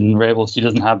leaves in Rebels, she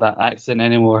doesn't have that accent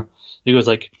anymore. He goes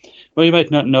like, "Well, you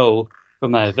might not know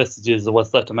from my vestiges of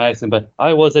what's left of my accent, but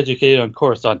I was educated on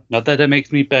Coruscant. Not that it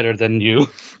makes me better than you."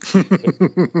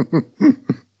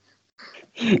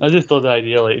 I just thought the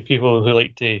idea, like people who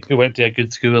went to a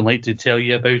good school and like to tell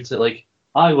you about it, like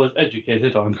I was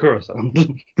educated on Coruscant.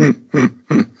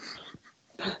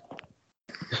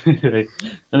 Right.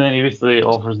 And then he basically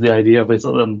offers the idea of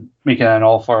basically them making an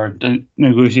offer,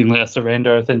 negotiating like a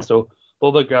surrender thing. So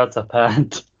Boba grabs a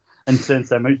pad and sends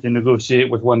them out to negotiate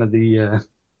with one of the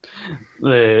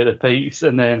Pikes.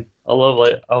 And then I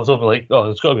was over like, oh,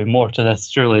 there's got to be more to this,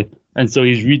 surely. And so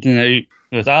he's reading out.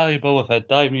 He goes, "I, Boba Fett,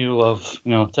 daimyo of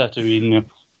Tatooine,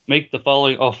 make the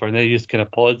following offer." And then he just kind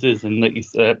of pauses and like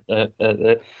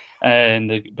and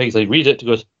the Pike's like, "Read it." He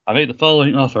goes, "I make the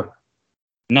following offer."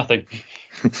 Nothing.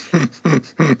 And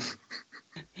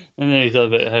then he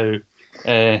talks about how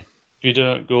if you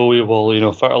don't go, we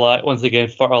will, fertilize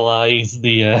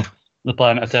the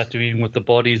planet of Tatooine with the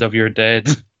bodies of your dead.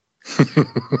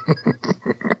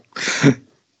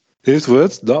 His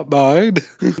words, not mine.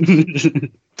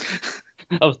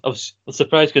 I was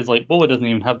surprised because Boba doesn't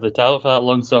even have the talent for that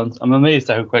long, so I'm amazed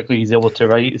at how quickly he's able to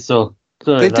write. So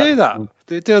they do that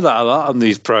a lot on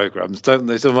these programs, don't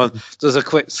they? Someone does a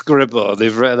quick scribble,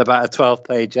 they've written about a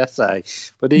 12-page essay,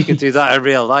 but he could do that in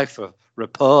real life for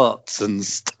reports and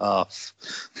stuff.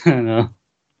 I know.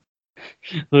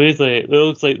 So it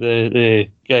looks like the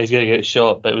guy's going to get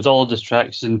shot, but it was all a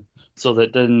distraction so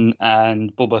that Din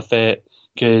and Boba Fett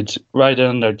could ride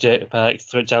on their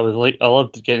jetpacks, which I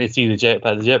loved getting to see the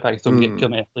jetpack. The jetpacks don't get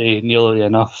come into play nearly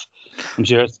enough. I'm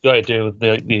sure it's got to do with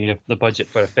the budget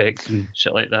for effects and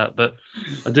shit like that. But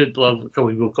I did love a couple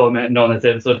of people commenting on this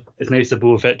episode. It's nice of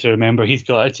Boba Fett to remember he's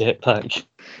got a jetpack.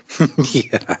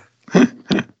 Yeah.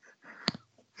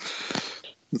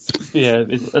 Yeah,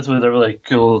 that's one of the really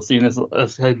cool scenes.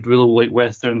 This kind of real like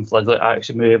westerns, like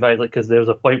action movie vibes. Like, because there's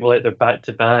a point where like they're back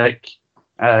to back,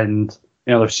 and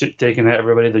they're taking out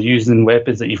everybody. They're using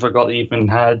weapons that you forgot they even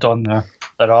had on their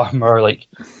armor. Like,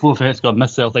 Boba Fett's got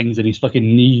missile things in his fucking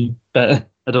knee, but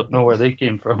I don't know where they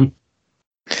came from.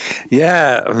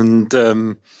 Yeah, and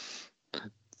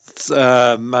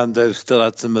Mando still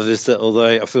had some of his little,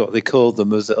 I forgot what they called them,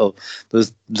 those little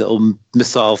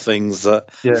missile things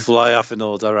that fly off in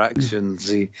all directions.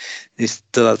 He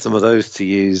still had some of those to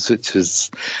use, which is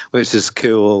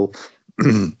cool.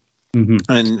 Mm-hmm.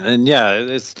 And yeah,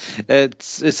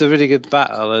 it's a really good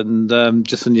battle, and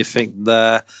just when you think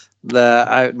they're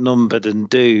outnumbered and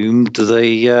doomed,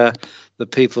 the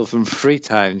people from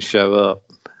Freetown show up.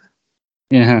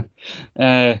 Yeah.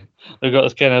 They've got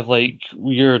this kind of like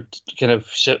weird kind of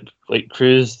ship like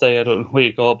cruise thing. I don't know what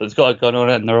you call it, but it's got a gun on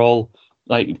it, and they're all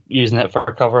like using it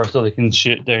for cover so they can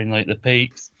shoot down like the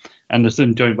pikes. And they're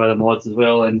soon joined by the mods as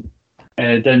well. And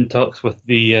Din talks with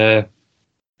the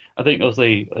I think it was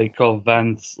like Colin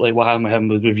Vance, like what happened with him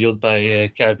was revealed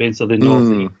by Caribbean, so they know if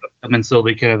they come in, so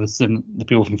they kind of assume the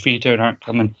people from Freetown aren't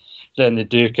coming. Then they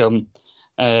do come.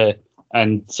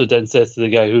 And so Din says to the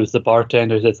guy who's the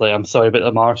bartender, he says, like, I'm sorry about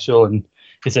the marshal, and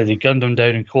he says he gunned him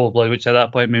down in cold blood, which at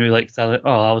that point maybe like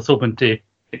I was hoping to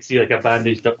see like a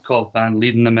bandaged up Cobb fan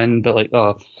leading them in, but like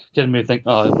didn't me think,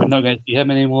 we're not going to see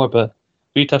him anymore, but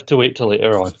we'd have to wait till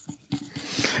later on.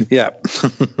 Yeah.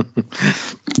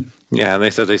 Yeah, and they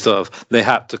said they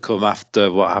had to come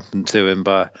after what happened to him,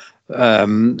 but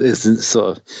isn't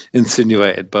sort of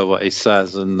insinuated by what he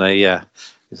says, and they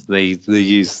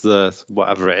use the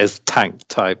whatever it is tank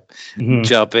type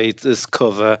job as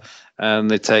cover,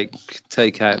 and they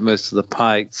take out most of the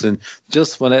pikes, and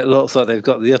just when it looks like they've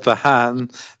got the upper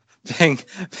hand,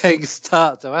 things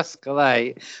start to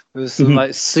escalate with some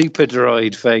like super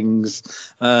droid things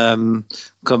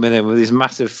coming in with these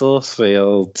massive force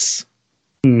fields.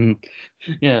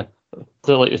 Yeah,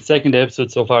 so like the second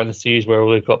episode so far in the series where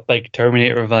we've got big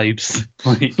Terminator vibes.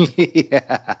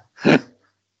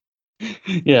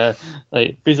 Yeah,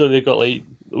 like basically they've got like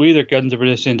the way their guns are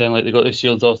positioned, and like they've got the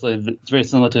shields also. It's very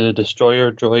similar to the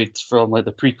destroyer droids from like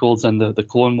the prequels and the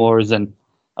Clone Wars, and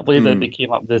I believe that they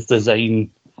came up with this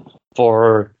design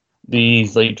for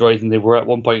these like droids, and they were at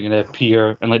one point going to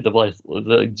appear in like the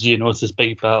Geonosis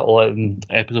big battle in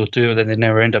episode 2, and then they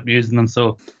never end up using them,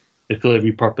 so they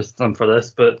clearly repurposed them for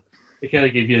this. But they kind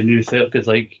of give you a new set, because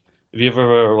like if you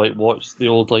ever like watched the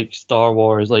old like Star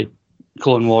Wars, like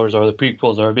Clone Wars or the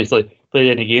prequels, or basically play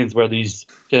any games where these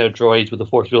kind of droids with the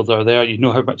force fields are there, you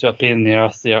know how much of a pain in the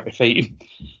ass they are to fight.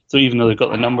 So even though they've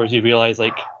got the numbers, you realise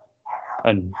like,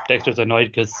 and Dexter's annoyed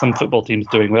because some football team's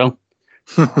doing well.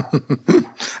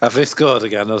 Have they scored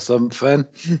again or something?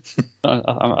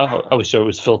 I was sure it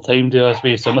was full time to us,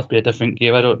 so it must be a different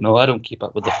game. I don't know. I don't keep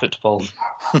up with the football.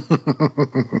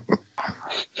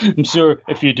 I'm sure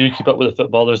if you do keep up with the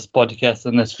football, there's podcasts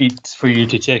on this feed for you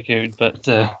to check out, but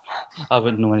I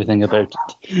wouldn't know anything about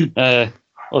it.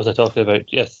 What was I talking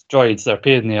about? Yes, droids, they're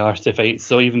pain in the arse to fight,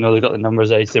 so even though they got the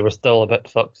numbers out, they were still a bit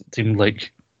fucked, it seemed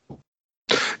like.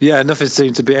 Yeah, nothing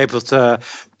seemed to be able to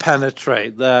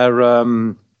penetrate their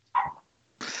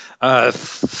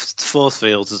force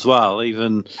fields as well.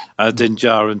 Even Din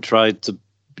Djarin tried to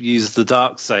use the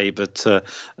Darksaber to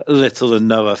little and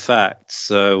no effect.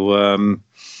 So,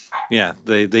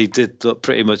 they did look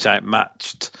pretty much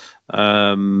outmatched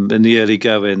in the early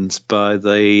goings by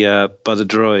the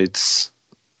droids.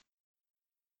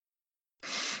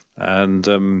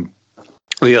 And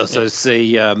we also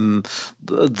see the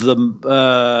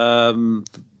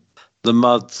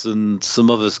mods and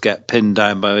some others get pinned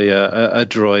down by a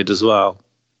droid as well.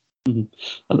 I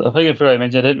think if I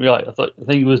mentioned, I didn't realize. I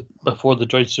think it was before the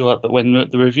droid show up, but when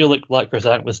the reveal like Black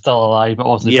Krrsantan was still alive, but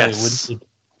also very wounded.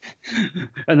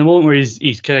 And the moment where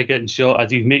he's kind of getting shot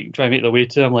as he's trying to make the way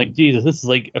to him, like, Jesus, this is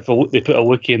like if they put a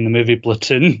Wookiee in the movie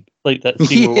Platoon, like that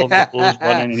scene where one of the blows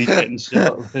running and he's getting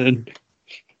shot. And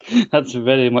that's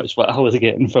very much what I was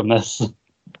getting from this.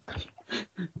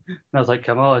 And I was like,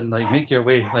 come on, like, make your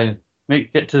way,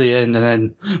 like, get to the end. And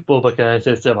then Boba kind of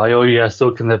says to him, I owe you a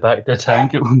soak in the back of the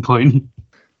tank at one point.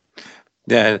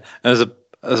 Yeah, as a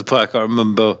point, I can't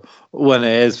remember when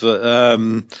it is, but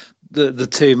the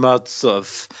two mods sort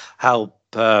of help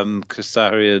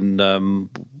Krrsantan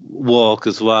walk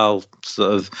as well,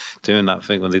 sort of doing that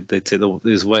thing when they take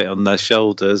his weight on their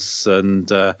shoulders,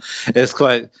 and it's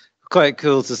quite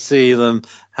cool to see them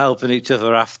helping each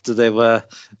other after they were,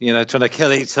 trying to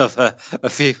kill each other a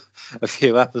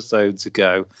few episodes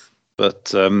ago.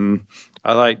 But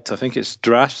I think it's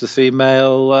Drash, the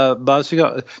female, but she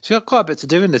got quite a bit to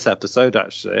do in this episode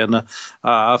actually, and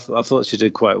I thought she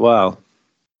did quite well.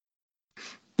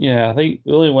 Yeah, I think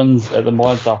the only ones at the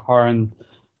mods are her and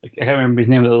I can't remember his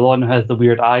name, but the one who has the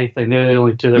weird eye thing. They're the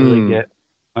only two that really get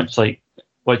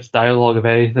much dialogue of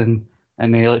anything,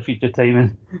 and they feature time.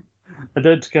 And I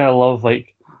did kind of love the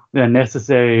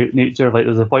unnecessary nature.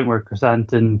 There's a point where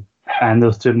Chrysanthemum and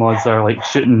those two mods are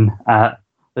shooting at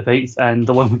the fights, and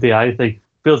the one with the eye thing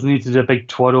feels the need to do a big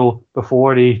twirl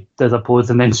before he does a pose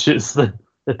and then shoots the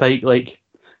pike.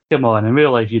 Come on, in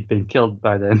real life you'd been killed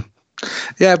by then.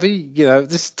 Yeah, but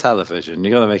this is television.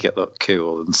 You got to make it look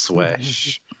cool and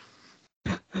swish.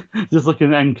 Just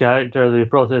looking in character, the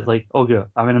process okay,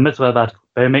 I'm in the midst of a battle.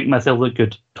 Better make myself look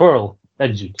good. Twirl,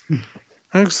 edgy.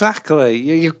 Exactly.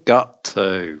 You've got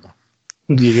to.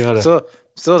 You got to. So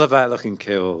it's all about looking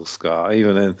cool, Scott.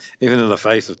 Even in the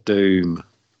face of doom.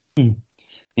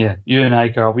 Yeah, you and I,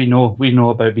 Carl, we know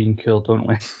about being cool, don't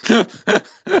we?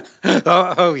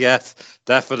 oh yes,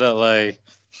 definitely.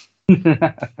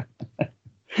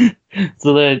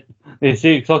 So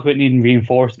they talk about needing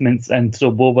reinforcements, and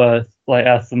so Boba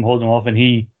asks them to hold him off, and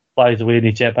he flies away in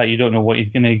the jetpack. You don't know what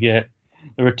he's going to get.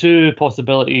 There were two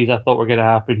possibilities I thought were going to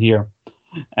happen here.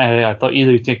 I thought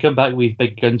either he's going to come back with his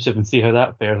big gunship and see how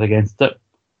that fares against it,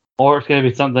 or it's going to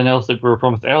be something else that we were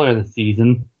promised earlier this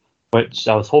season, which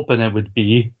I was hoping it would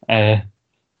be. And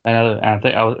I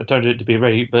think it turned out to be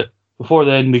right. But before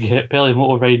then, we get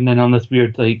Pelimoto riding in on this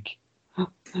weird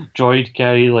droid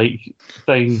carry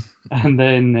thing, and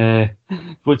then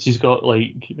what she's got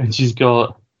and she's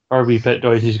got her wee pet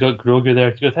droid. She's got Grogu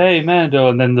there. She goes, "Hey, Mando,"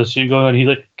 and then the shoot going on. He's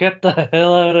like, "Get the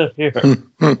hell out of here!"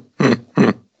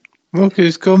 Look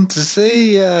who's come to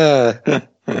see ya.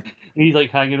 He's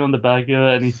hanging on the back of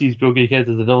it, and he sees Grogu kids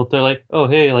as adults. They're like, "Oh,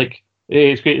 hey,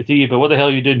 hey, it's great to see you, but what the hell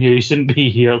are you doing here? You shouldn't be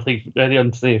here. It's very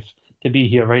unsafe to be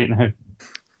here right now."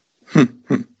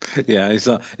 Yeah, it's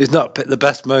not the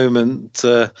best moment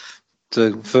for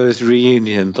his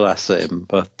reunion, bless him.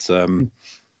 But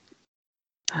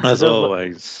as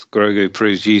always, Grogu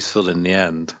proves useful in the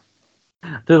end.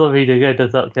 The little video guy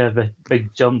does that kind of a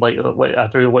big jump,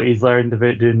 after what he's learned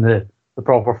about doing the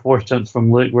proper force jumps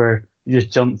from Luke, where he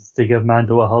just jumps to give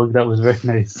Mando a hug. That was very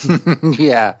nice.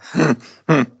 Yeah.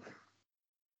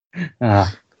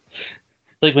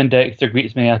 Like when Dexter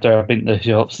greets me after I've been to the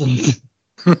shops.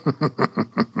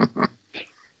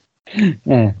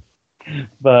 Yeah,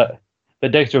 but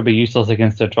Dexter would be useless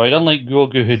against a droid, unlike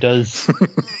Grogu, who does.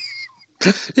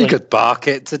 He could bark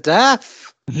it to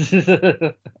death.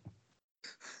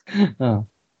 Oh.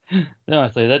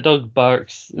 Honestly, that dog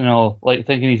barks,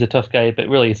 thinking he's a tough guy, but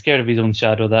really he's scared of his own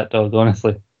shadow, that dog,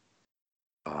 honestly.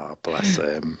 Oh, bless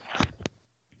him.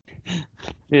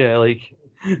 Yeah,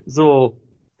 so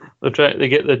they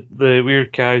get the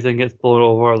weird cows and gets blown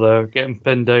over, they're getting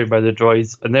pinned down by the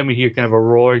droids, and then we hear kind of a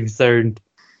roaring sound,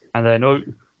 and then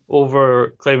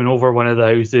climbing over one of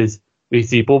the houses, we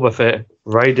see Boba Fett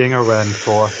riding a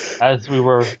Rancor, as we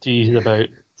were teased about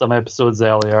some episodes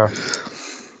earlier.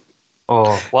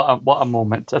 Oh, what a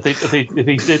moment! I think if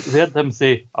they had him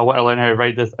say, "I want to learn how to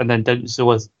ride this," and then didn't show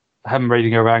us him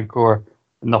riding a Rancor,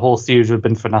 and the whole series would have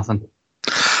been for nothing.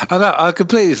 I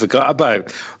completely forgot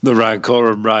about the Rancor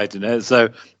and riding it. So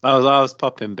I was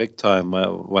popping big time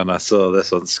when I saw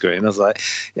this on screen. I was like,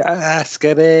 "Yes,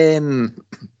 get in!"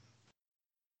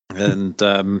 And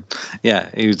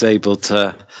he was able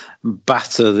to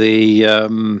batter the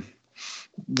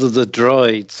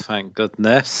droids. Thank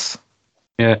goodness.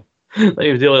 Yeah.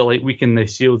 He was able to weaken the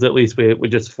shields at least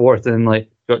with just force, and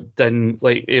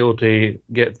able to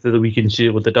get through the weakened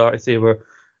shield with the Darksaber.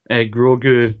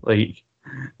 Grogu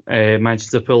manages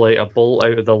to pull a bolt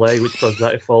out of the leg, which caused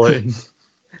that to fall out.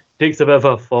 Takes a bit of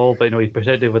a fall, but he's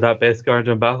protected with that best guard.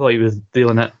 But I thought he was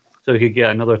dealing it so he could get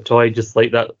another toy, just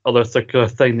like that other circular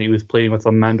thing that he was playing with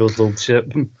on Mando's old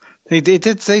ship. He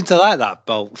did seem to like that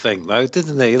bolt thing, though,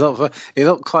 didn't he? He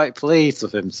looked quite pleased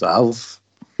with himself.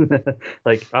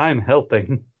 I'm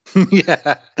helping.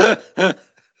 Yeah.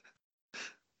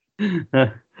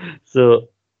 So,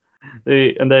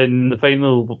 and then the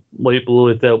final light blow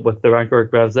is dealt with. The Rancor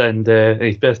grabs it, and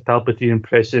his best Palpatine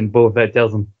impression, Boba Fett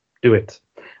tells him, "Do it,"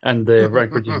 and the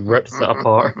Rancor just rips it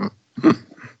apart.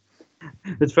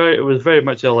 It was very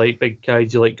much a big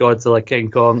kaiju, Godzilla, King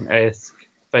Kong-esque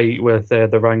fight with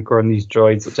the Rancor and these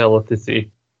droids, which I love to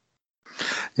see.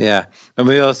 Yeah, and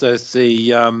we also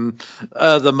see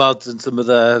the mods and some of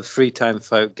the Freetown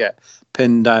folk get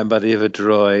pinned down by the other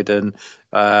droid, and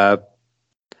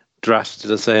Drash to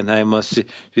the saying, "Hey,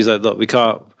 she's like, look, we've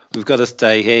got to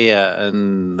stay here,"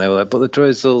 and they were like, "But the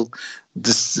droids will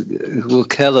this will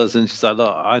kill us. And she's like,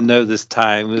 look, I know this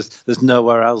time. There's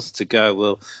nowhere else to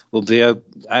go. We'll be out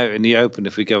in the open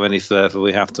if we go any further.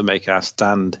 We have to make our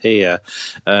stand here.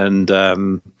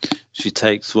 And she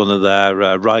takes one of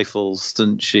their rifles,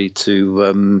 doesn't she,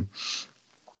 to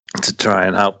try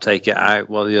and help take it out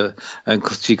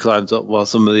and she climbs up while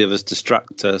some of the others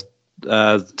distract the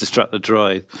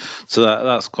droid. So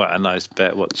that's quite a nice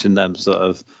bit, watching them sort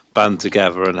of band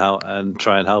together and help and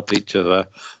try and help each other.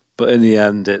 But in the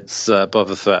end, it's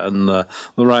Boba Fett and the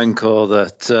Rancor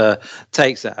that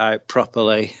takes it out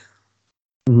properly.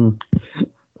 Mm-hmm.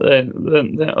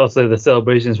 Then also the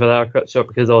celebrations for that are cut short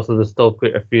because also there's still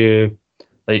quite a few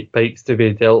like pikes to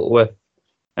be dealt with,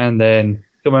 and then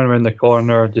coming around the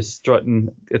corner, just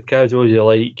strutting as casual as you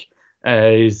like,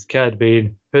 is Cad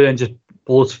Bane, who then just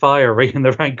blows fire right in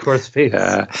the Rancor's face.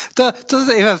 Yeah.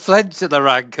 Doesn't even flinch at the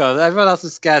Rancor. Everyone else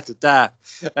is scared to death.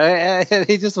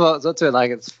 He just walks up to it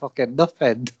like it's fucking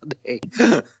nothing, doesn't he?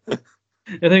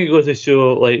 I think it goes to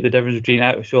show like the difference between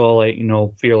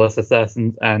actual fearless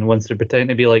assassins and ones to pretend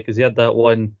to be like, because he had that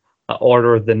one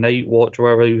Order of the Night Watch or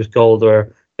whatever he was called,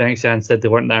 where Fennec Shand said they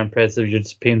weren't that impressive, you're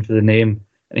just paying for the name.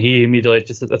 And he immediately,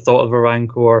 just at the thought of a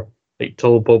Rancor, like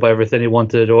told Boba everything he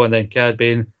wanted to know, and then Cad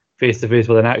Bane face to face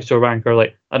with an actual Rancor,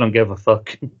 like, I don't give a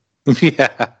fuck.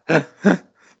 Yeah.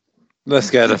 Let's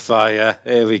get a fire.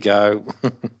 Here we go.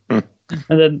 And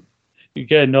then you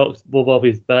get knocks Boba off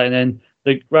his back, and then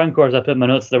the Rancor's up in my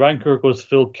notes. The Rancor goes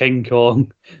full King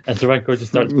Kong as the Rancor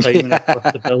just starts climbing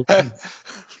across the building.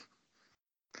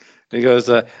 He goes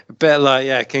a bit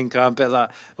like King Kong, a bit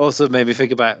like, also made me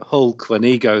think about Hulk when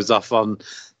he goes off on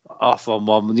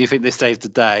one. And you think they saved the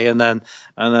day, and then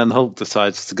Hulk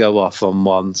decides to go off on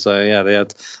one. So yeah, they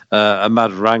had a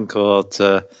mad Rancor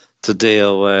to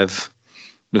deal with.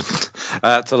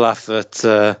 I had to laugh at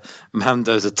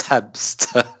Mando's attempts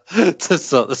to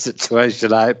sort the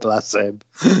situation out. Bless him.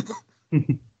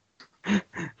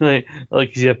 like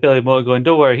you have Billy Moore going,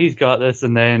 don't worry, he's got this,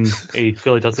 and then he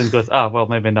fully doesn't, goes, well,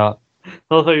 maybe not.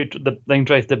 I love how the thing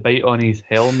tries to bite on his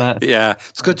helmet. Yeah,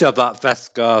 it's a good job that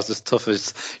Vescar's as tough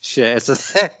as shit as a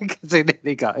thing, because he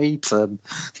nearly got eaten.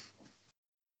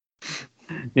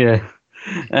 Yeah.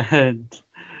 And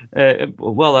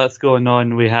while that's going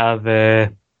on, we have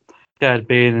Cad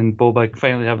Bane and Boba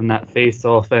finally having that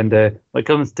face-off, and when it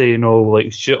comes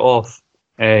to, shoot off,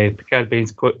 Cad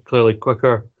Bane's clearly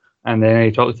quicker. And then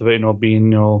he talks about,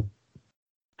 being, being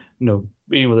with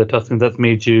the Tuskens, that's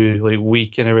made you,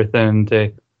 weak and everything.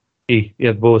 And he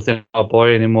Boba's not a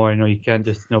boy anymore, you can't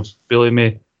just, bully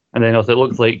me. And then also it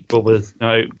looks like Boba's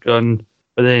now outgunned.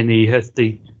 But then he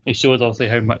shows also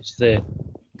how much the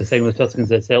thing with the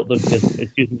Tuskens has helped them, because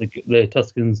it's using the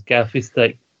Tuskens' gaffy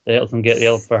stick that helps him get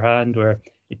the upper hand, where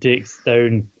he takes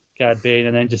down Cad Bane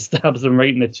and then just stabs him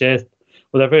right in the chest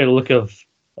with a very look of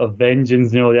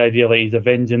vengeance, the idea like he's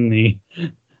avenging the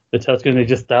Tusken. He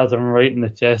just stabs him right in the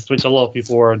chest, which a lot of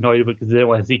people were annoyed about because they didn't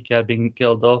want to see Cad being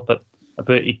killed off. But I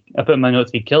put in my notes,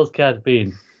 he kills Cad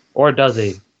Bane, or does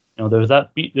he? There was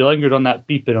that beat. They lingered on that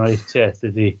beeping on his chest.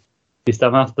 Is he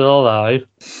somehow still alive?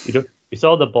 We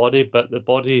saw the body, but the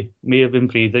body may have been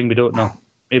breathing. We don't know.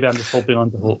 Maybe I'm just holding on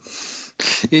to hope.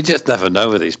 You just never know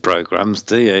with these programs,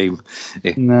 do you?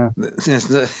 No.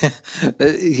 These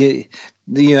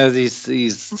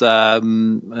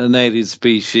an alien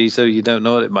species, so you don't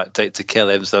know what it might take to kill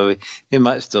him. So he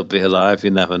might still be alive. You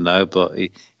never know. But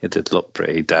he did look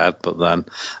pretty dead. But then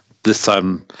this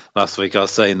time last week, I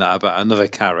was saying that about another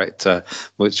character,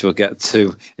 which we'll get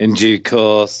to in due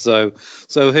course. So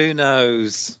who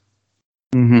knows?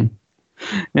 Mm-hmm.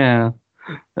 Yeah.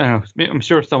 I'm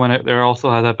sure someone out there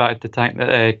also has a back to tank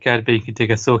that Cad Bane can take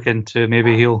a soak into.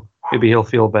 Maybe he'll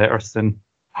feel better soon.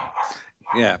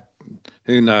 Yeah,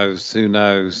 who knows?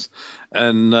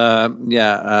 And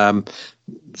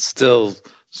still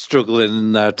struggling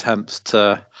in their attempts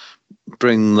to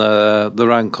bring the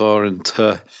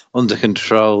Rancor under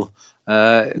control.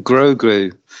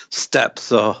 Grogu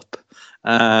steps up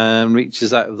and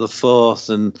reaches out of the Force,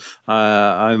 and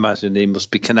I imagine he must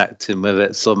be connecting with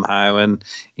it somehow, and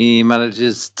he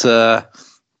manages to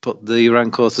put the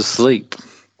Rancor to sleep.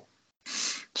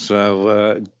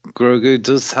 So Grogu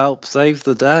does help save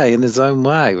the day in his own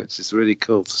way, which is really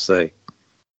cool to see.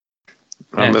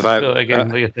 And without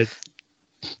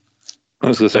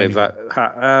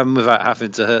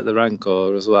having to hurt the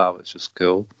Rancor as well, which was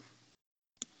cool.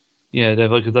 Yeah,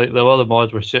 definitely, because the other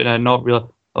mods were shooting at, not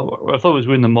real. I thought it was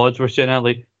when the mods were shooting at,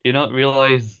 do you not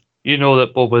realise,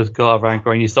 that Boba's got a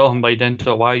Rancor and you saw him bite into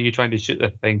it, why are you trying to shoot the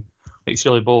thing? like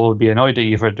surely Boba would be annoyed at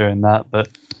you for doing that, but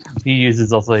he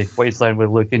uses obviously what he's learned with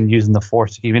Luke and using the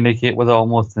Force to communicate with it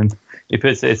almost, and he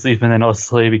puts it to sleep, and then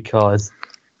obviously because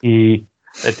it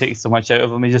takes so much out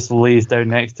of him, he just lays down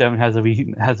next to him and has a wee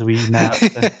nap.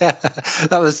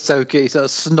 That was so cute. He sort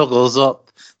of snuggles up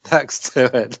next to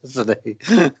it, doesn't he?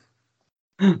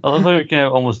 I love how it kind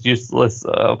of almost useless,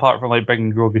 apart from like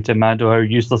bringing Grogu to Mando, how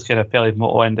useless kind of Peli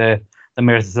Motto and the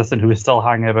mayor's assistant who was still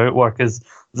hanging about were, because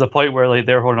there's a point where like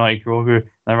they're holding on to Grogu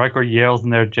and Riker yells in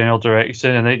their general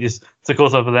direction and it just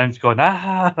goes up with them just going,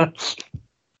 ah!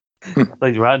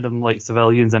 Like random like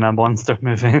civilians in a monster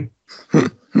movie.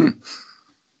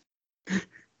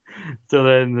 So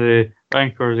then the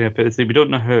Rancor is going to put it to sleep. We don't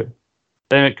know who.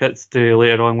 Then it cuts to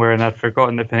later on where, and I'd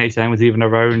forgotten that Fennec Shand was even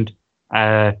around,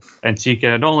 and she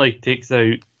kind of not only takes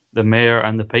out the mayor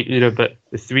and the Pike leader, but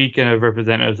the three kind of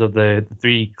representatives of the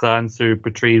three clans who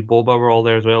betrayed Boba were all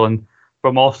there as well. And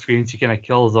from off screen, she kind of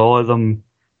kills all of them,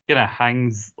 kind of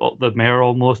hangs the mayor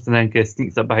almost, and then kind of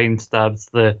sneaks up behind, stabs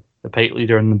the Pike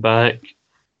leader in the back,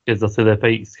 because also the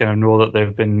Pikes kind of know that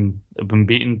they've been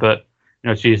beaten, but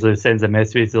she usually sends a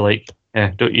message to like,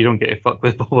 yeah, you don't get to fuck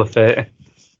with Boba Fett.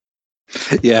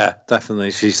 Yeah,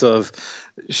 definitely. She sort of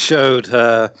showed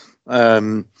her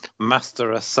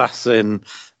master assassin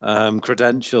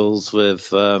credentials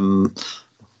with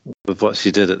what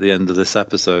she did at the end of this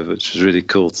episode, which was really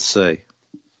cool to see.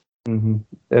 Mm-hmm.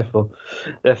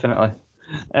 Definitely.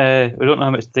 We don't know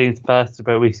how much time's passed,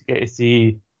 but we get to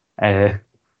see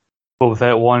Boba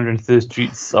Fett wandering through the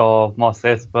streets of Mos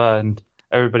Espa, and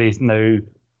everybody's now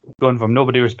gone from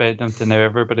nobody respecting him to now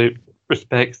everybody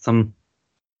respects him.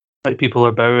 Like people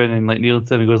are bowing and like kneeling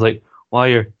to him. He goes like, "Why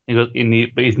are?" He goes,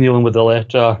 but he's kneeling with the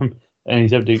left arm, and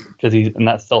he's empty because and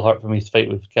that's still hurt from his fight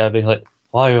with Kevin. Like,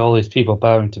 why are all these people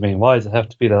bowing to me? Why does it have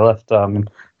to be the left arm? And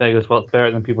then he goes, "Well, it's better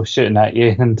than people shooting at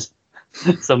you." And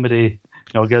somebody,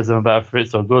 gives him a bit of fruit,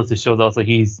 so it goes to show that also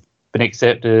he's been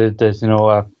accepted as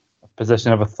a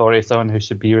position of authority, someone who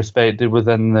should be respected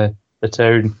within the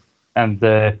town. And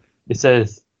he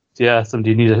says, "Yeah,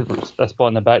 somebody needs a spot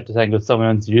in the back to think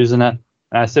someone's using it."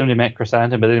 And I assumed he meant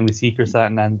Chrysanthemum, but then we see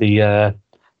Chrysanthemum and the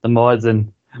mods,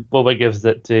 and Boba gives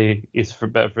it to his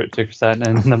bit of fruit to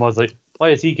Chrysanthemum, and the mod's like, "Why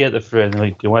does he get the fruit?" And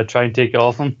like, "Do you want to try and take it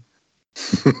off him?"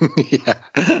 Yeah.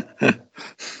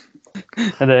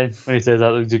 And then when he says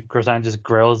that, Chrysanthemum just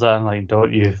grills at him like,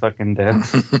 "Don't you fucking dare!"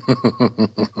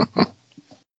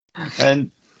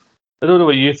 And I don't know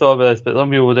what you thought about this, but some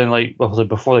people then obviously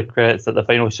before the credits that the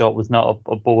final shot was not of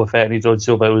Boba Fett and his own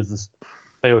show, but it was this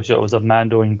final shot was of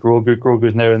Mando and Grogu.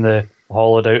 Grogu's now in the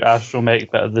hollowed out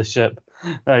astromech bit of the ship.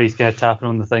 Now he's kind of tapping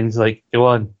on the things like, "Go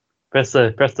on, press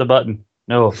the button."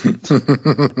 No.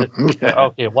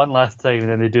 Okay, one last time, and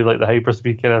then they do like the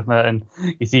hyperspeed kind of bit, and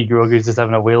you see Grogu's just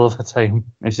having a whale of a time in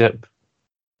the ship.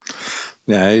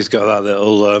 Yeah, he's got that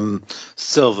little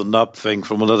silver knob thing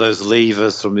from one of those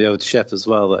levers from the old ship as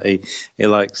well that he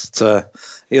likes to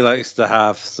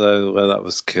have. So that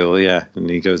was cool, yeah. And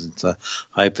he goes into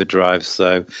hyperdrive.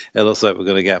 So it looks like we're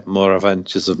going to get more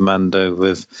adventures of Mando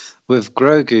with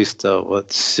Grogu still,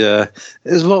 which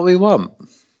is what we want.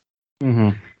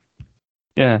 Mm-hmm.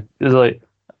 Yeah, it's like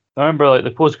I remember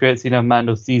the post-credit scene of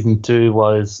Mando season 2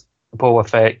 was Boba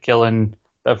Fett killing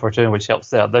Bib Fortuna, which helps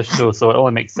set up this show. So it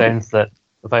only makes sense that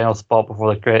the final spot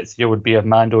before the credits here would be of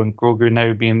Mando and Grogu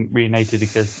now being reunited,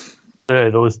 because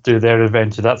those two, their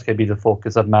adventure, that's going to be the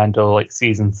focus of Mando,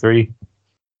 season 3.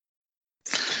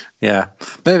 Yeah,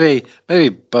 maybe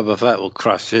Boba Fett will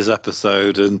crush his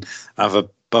episode and have a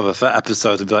Boba Fett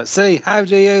episode and be like, "See, how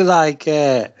do you like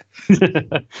it?"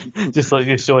 Just like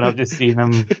you're showing up, just seeing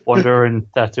him wander and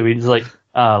Tatooine, just like,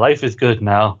 life is good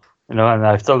now, and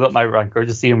I've still got my Rancor.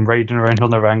 Just see him riding around on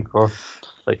the Rancor,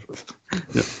 like,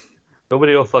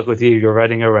 nobody will fuck with you. You're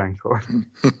riding a Rancor.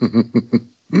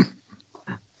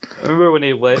 I remember when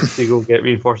he left to go get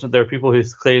reinforcement, there were people who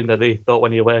claimed that they thought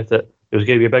when he left that it was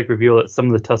going to be a big reveal that some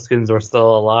of the Tuskens were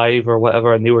still alive or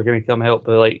whatever, and they were going to come help.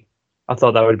 But I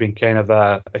thought that would have been kind of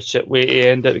a shit way to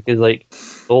end it, because the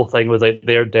whole thing was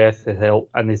their death had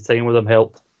helped, and his time with them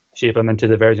helped shape him into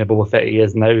the version of Boba Fett he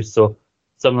is now. So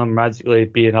some of them magically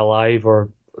being alive or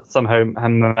somehow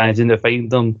him managing to find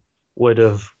them would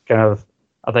have kind of,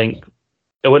 I think,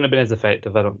 it wouldn't have been as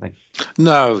effective, I don't think.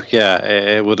 No, yeah,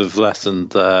 it would have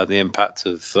lessened the impact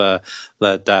of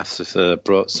their deaths if they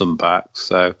brought some back.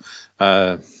 So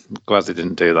glad they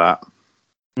didn't do that.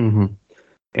 Mm-hmm.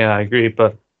 Yeah, I agree.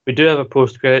 But we do have a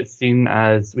post-credit scene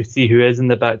as we see who is in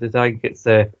the back of the tank.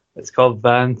 It's called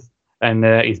Vance, and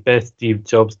his best Steve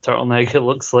Jobs turtleneck, it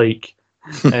looks like.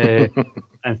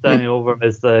 And standing over him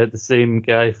is the same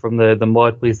guy from the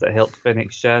mod police that helped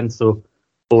Fennec Shand. So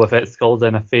Boba Fett's called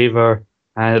in a favour,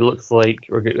 and it looks like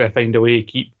we're going to find a way to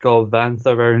keep Cobb Vanth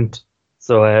around.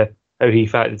 So how he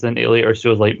factors into later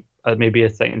shows, like maybe a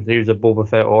second series of Boba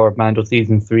Fett or Mando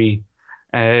season 3,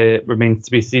 remains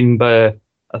to be seen. But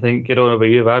I think, I don't know about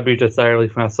you, I'd be just early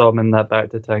when I saw him in that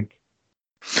back to tank.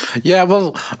 Yeah,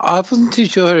 well, I wasn't too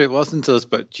sure it was until I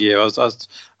spoke to you. I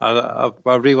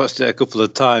rewatched it a couple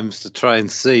of times to try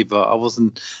and see, but I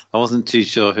wasn't too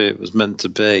sure who it was meant to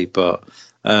be. But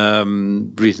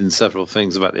reading several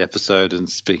things about the episode and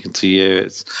speaking to you,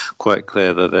 it's quite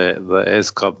clear that it is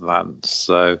Cobb Vanth.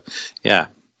 So, yeah,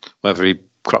 whether he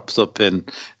crops up in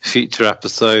future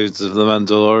episodes of The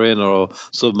Mandalorian or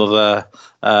some other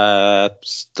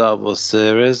Star Wars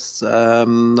series,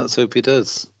 let's hope he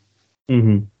does.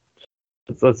 Mm-hmm.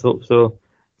 Let's hope so.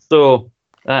 So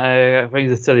that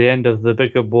brings us to the end of the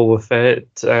Book of Boba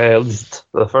Fett, at least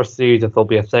the first series, if there'll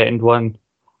be a second one.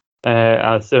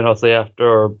 As soon as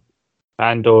after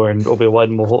Mando and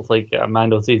Obi-Wan, we'll hopefully get a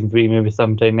Mando season 3 maybe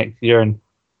sometime next year, and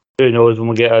who knows when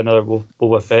we'll get another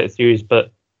Boba Fett series.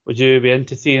 But would you be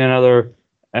into seeing another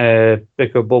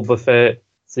Book of Boba Fett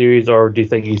series, or do you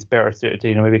think he's better suited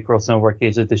to maybe crossing over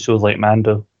cases to shows like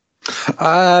Mando?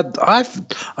 I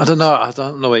don't know. I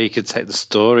don't know where you could take the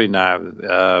story now.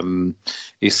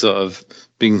 He's sort of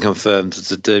been confirmed as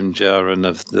the Din Djarin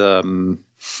of the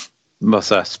Mos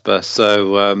Espa.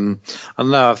 So I don't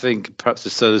know. I think perhaps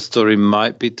the story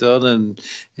might be done, and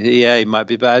he might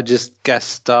be better just guest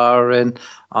starring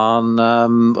on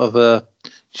other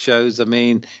shows. I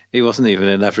mean, he wasn't even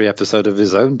in every episode of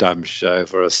his own damn show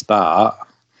for a start.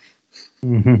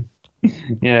 Mm-hmm.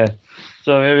 Yeah.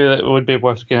 So maybe it would be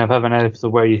worth kind of having an episode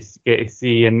where you get to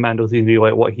see in Mando season 3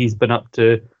 like what he's been up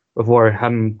to before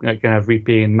him, like, kind of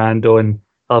repaying Mando and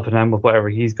helping him with whatever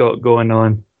he's got going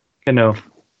on. Kind of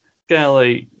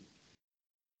like,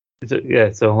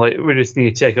 so like we just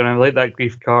need to check on him, like that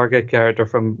Grief Karga character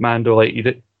from Mando. Like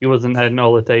he wasn't in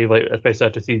all the time, like especially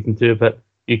after season 2, but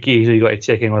you occasionally got to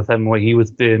check in with him what he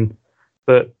was doing.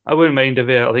 But I wouldn't mind if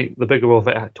I think the Book of Boba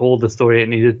Fett told the story it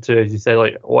needed to, as you said,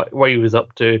 like what he was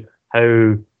up to.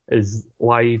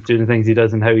 Why he's doing the things he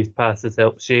does, and how his past has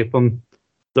helped shape him.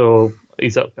 So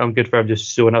I'm good for him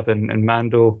just showing up in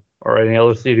Mando or any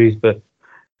other series. But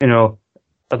I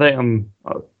think I'm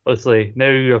honestly, now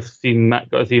I've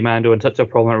got to see Mando in such a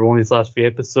prominent role in these last few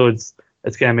episodes.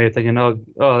 It's kind of me thinking, oh,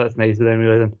 that's nice. But then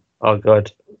realizing, oh god,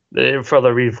 it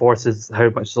further reinforces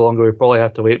how much longer we probably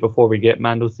have to wait before we get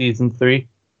Mando season 3.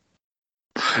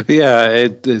 Yeah,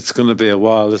 it's going to be a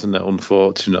while, isn't it?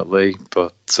 Unfortunately,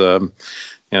 but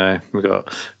we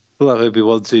got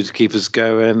Obi-Wan to keep us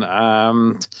going,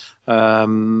 and I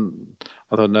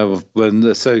don't know when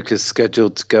Ahsoka's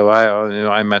scheduled to go out.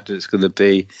 I imagine it's going to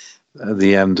be at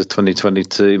the end of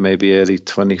 2022, maybe early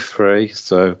 23.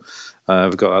 So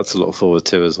we've got that to look forward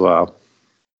to as well.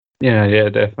 Yeah,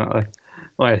 definitely.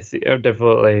 Well, I'm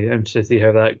definitely interested to see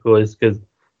how that goes, because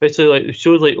especially like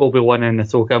shows like Obi-Wan and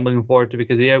Ahsoka, I'm looking forward to,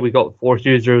 because we got Force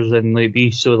users in like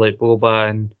these shows like Boba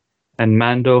and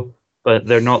Mando, but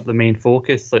they're not the main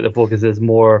focus. Like the focus is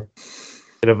more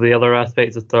kind of the other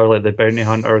aspects of Star, like the bounty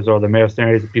hunters or the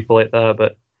mercenaries and people like that.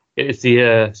 But get to see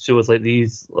shows like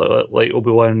these, like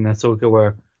Obi-Wan and Ahsoka,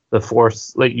 where the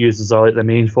Force like users are like the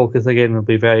main focus again, will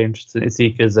be very interesting to see,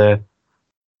 because the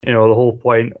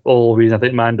whole reason I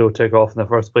think Mando took off in the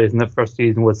first place in the first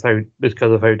season was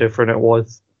because of how different it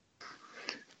was.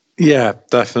 Yeah,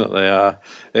 definitely.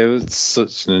 It was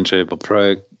such an enjoyable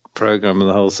program, and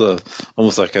the whole sort of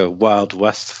almost like a Wild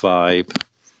West vibe,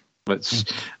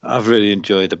 which I've really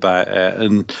enjoyed about it.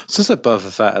 And it's just like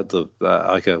Boba Fett had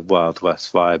like a Wild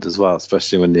West vibe as well,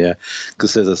 especially when you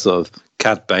consider sort of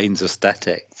Cad Bane's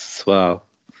aesthetics as well.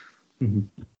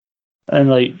 Mm-hmm. And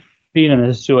like being in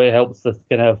this show, it helps us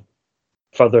kind of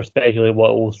further speculate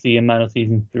what we'll see in Mando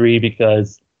season 3,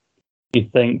 because you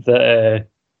think that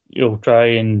you'll try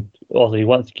and also he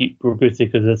wants to keep Grogu,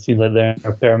 because it seems like they're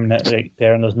a permanent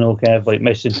there, and there's no kind of like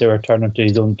mission to return him to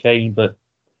his own kind. But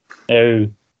now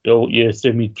you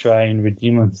assume he'd try and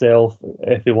redeem himself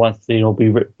if he wants to,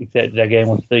 be accepted again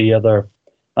with the other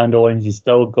Mandalorians. He's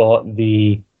still got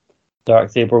the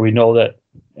Darksaber. We know that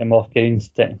Moff Gideon's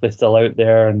technically still out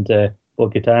there, and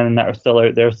Bo-Katan and that are still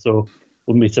out there. So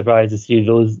wouldn't be surprised to see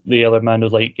the other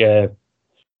Mandos like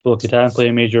Bo-Katan play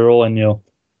a major role. And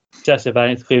Sasha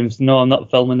Banks claims, no, I'm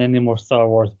not filming any more Star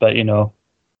Wars, but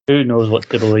who knows what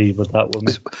to believe with that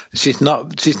woman. She's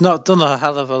not done a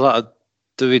hell of a lot of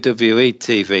WWE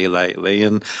TV lately,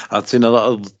 and I've seen a lot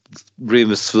of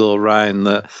rumours flow around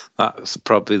that's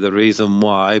probably the reason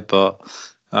why. But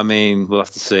I mean, we'll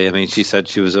have to see. I mean, she said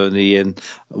she was only in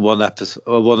one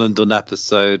and done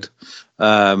episode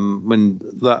when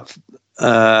that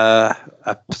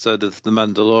episode of The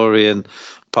Mandalorian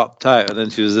popped out, and then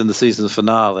she was in the season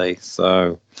finale.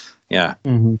 So, yeah.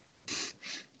 Mm-hmm.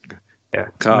 Yeah,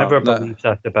 never believe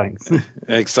Sasha Banks.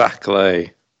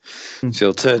 Exactly.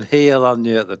 She'll turn heel on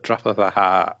you at the drop of a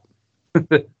hat.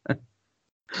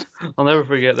 I'll never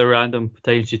forget the random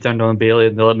time she turned on Bailey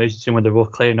in the elimination scene when they're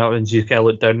both climbing up and she kind of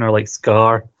looked down on her like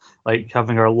Scar, like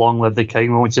having her long live the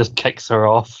king moment, just kicks her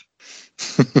off.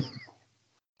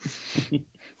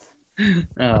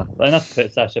 Enough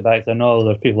about Sasha Banks. I know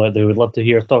there are people out there who would love to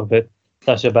hear us talk about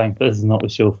Sasha Banks, but this is not the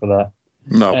show for that.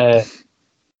 No.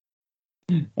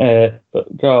 But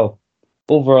Carl,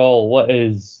 overall, what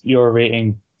is your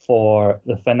rating for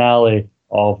the finale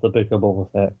of the Book of Boba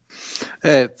Fett?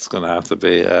 It's going to have to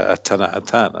be a 10 out of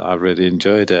 10. I really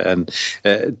enjoyed it, and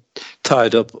it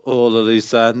tied up all the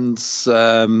loose ends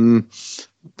from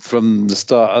the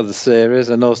start of the series,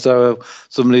 and also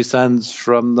some loose ends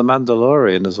from The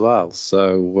Mandalorian as well.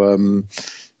 So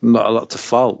not a lot to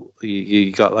fault.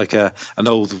 You got like an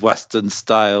old Western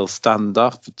style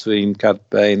standoff between Cad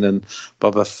Bane and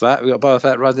Boba Fett. We got Boba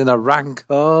Fett riding a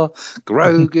Rancor.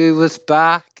 Grogu was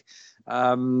back.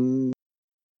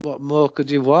 What more could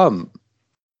you want?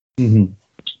 Mm-hmm.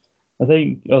 I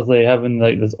think obviously having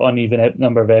like this uneven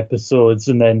number of episodes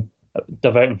and then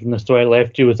diverting from the story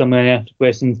left you with so many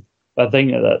questions. But I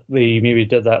think that they maybe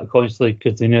did that consciously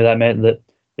because they knew that meant that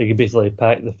they could basically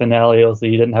pack the finale. Also,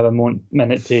 you didn't have a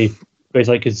minute to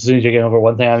basically, because as soon as you're getting over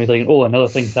one thing, I'm thinking, oh, another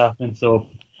thing's happening. So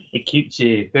it keeps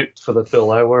you hooked for the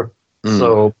full hour.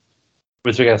 So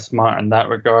which I guess smart in that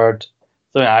regard.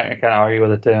 So yeah, I can't argue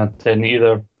with a 10 out of 10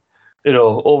 either. You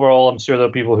know, overall, I'm sure there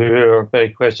are people who are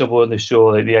very questionable in the show,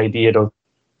 like the idea of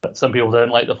that some people didn't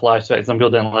like the flashback, some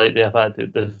people didn't like the fact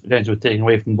that the attention was taken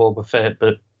away from Boba Fett.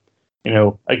 But, you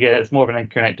know, again, it's more of an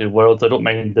interconnected world, so I don't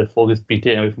mind the focus being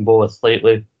taken away from Boba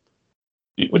slightly.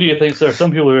 What do you think, sir?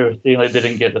 Some people were saying like they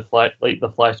didn't get the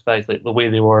flashbacks, like the way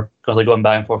they were, because they're going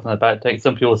back and forth in the back tank.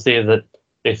 Some people say that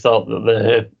they thought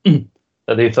that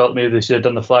that they thought maybe they should have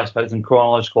done the flashbacks in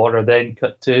chronological order, then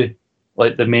cut to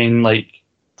like the main like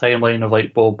timeline of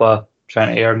like Boba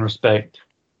trying to earn respect.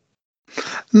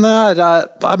 No,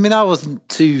 I mean, I wasn't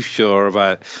too sure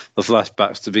about the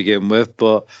flashbacks to begin with,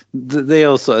 but they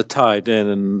all sort of tied in,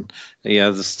 and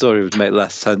the story would make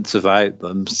less sense without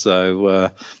them.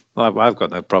 So I've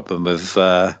got no problem with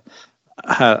how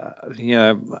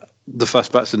the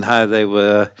flashbacks and how they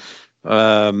were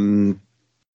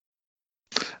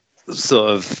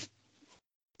sort of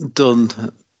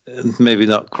done. Maybe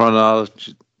not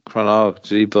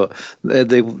chronology, but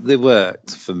they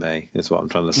worked for me. Is what I'm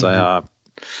trying to say. Mm-hmm.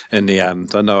 In the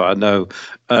end, I know.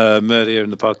 Earlier in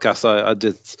the podcast, I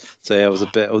did say I was a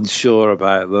bit unsure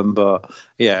about them, but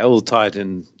yeah, it all tied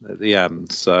in at the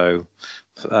end. So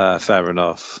fair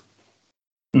enough.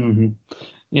 Mm-hmm.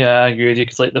 Yeah, I agree with you.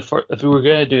 Because like if we were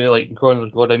going to do like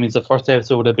chronological order, that means the first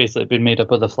episode would have basically been made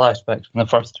up of the flashbacks from the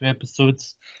first two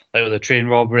episodes, like with the train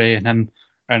robbery and him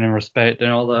earning respect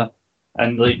and all that.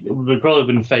 And like it would probably have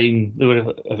been fine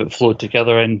if it flowed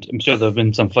together, and I'm sure there have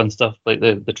been some fun stuff. Like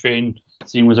the train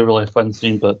scene was a really fun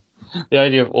scene, but the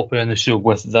idea of opening the show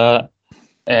with that,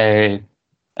 and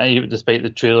even despite the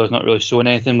trailers not really showing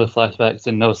anything with flashbacks,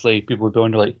 and obviously people would be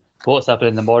wondering like what's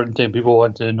happening in the modern time. People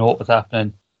want to know what was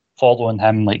happening following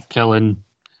him, like killing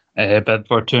Bib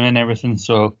Fortuna and everything.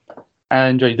 So I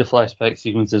enjoyed the flashback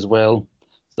sequence as well.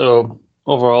 So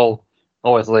overall,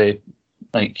 obviously,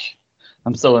 like.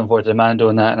 I'm still looking forward to Mando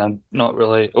and that, and I'm not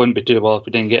really. It wouldn't be too well if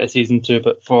we didn't get a season 2,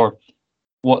 but for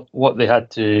what they had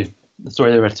to, the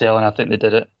story they were telling, I think they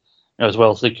did it as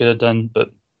well as they could have done.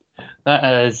 But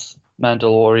that is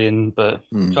Mandalorian. But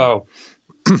Carl,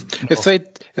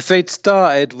 if they'd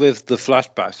started with the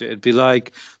flashbacks, it'd be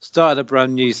like starting a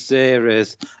brand new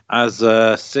series as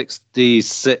a 60s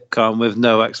sitcom with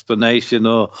no explanation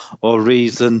or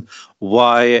reason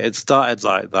why it started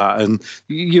like that, and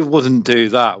you wouldn't do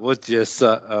that, would you?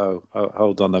 So,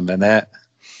 hold on a minute.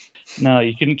 No,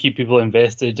 you couldn't keep people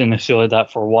invested in a show like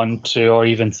that for 1, 2, or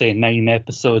even say 9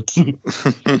 episodes.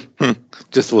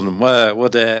 Just wouldn't work,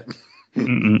 would it?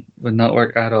 Would not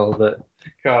work at all. But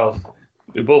Carl,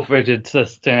 we both rated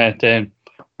this 10 out of 10.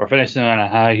 We're finishing on a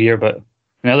high here, but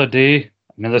another day,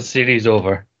 another series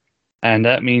over, and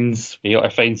that means we got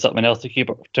to find something else to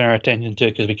turn our attention to,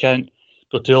 because we can't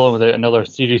go too long without another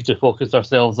series to focus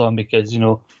ourselves on, because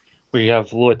we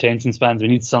have low attention spans. We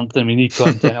need something. We need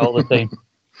content all the time.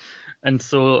 And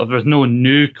so if there's no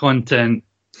new content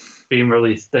being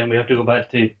released, then we have to go back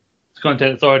to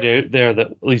content that's already out there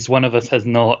that at least one of us has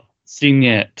not seen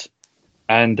yet.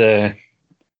 And I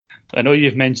know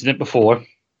you've mentioned it before,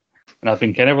 and I've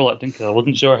been kind of reluctant because I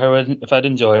wasn't sure if I'd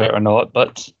enjoy it or not.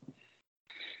 But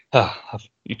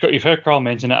You've heard Carl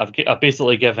mention it. I've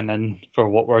basically given in for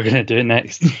what we're going to do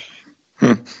next.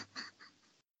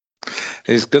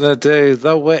 He's going to do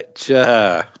The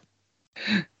Witcher.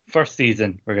 First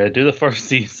season. We're going to do the first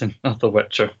season of The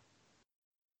Witcher.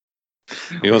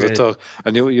 You want to talk,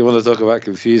 and you want to talk about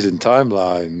confusing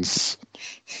timelines.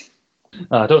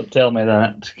 Don't tell me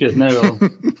that, because now I'm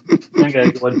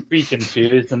going to go and be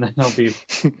confused, and then I'll be.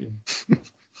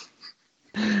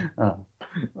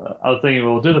 I was thinking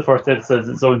we'll do the first episode as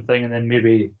its own thing, and then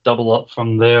maybe double up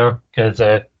from there. Because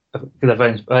if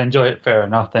I enjoy it, fair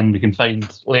enough. Then we can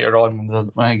find later on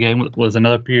when again was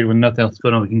another period when nothing else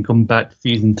going on, we can come back to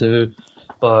season 2.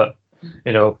 But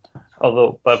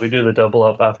but if we do the double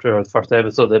up after the first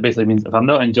episode, that basically means if I'm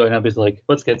not enjoying it, I'll be like,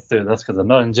 let's get through this because I'm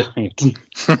not enjoying it.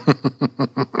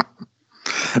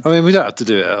 I mean, we don't have to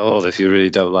do it at all if you really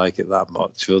don't like it that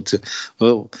much.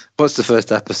 Well, watch the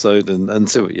first episode and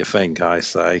see what you think, I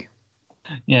say.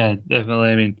 Yeah, definitely.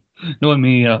 I mean, knowing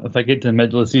me, if I get to the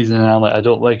middle of the season and I'm like, I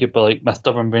don't like it, but like my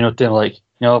stubborn brain will tell me, like,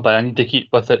 but I need to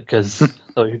keep with it because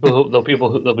there'll be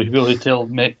people who tell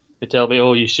me,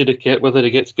 oh, you should have kept with it.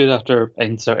 It gets good after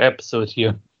insert episode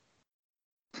here.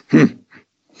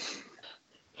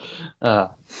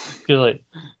 Like,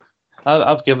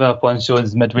 I've given up on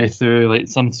shows midway through. Like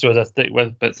some shows I stick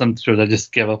with, but some shows I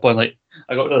just give up on. Like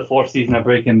I got to the 4th season of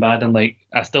Breaking Bad, and like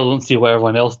I still don't see what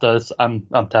everyone else does. I'm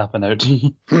tapping out.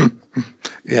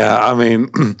 Yeah, I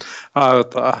mean,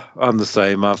 I'm the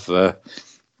same. I've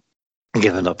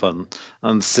given up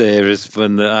on series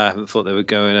when I haven't thought they were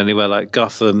going anywhere. Like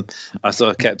Gotham, I sort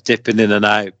of kept dipping in and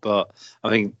out, but I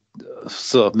think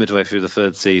sort of midway through the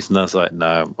 3rd season, I was like,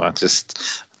 no, I'm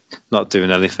just not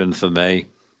doing anything for me.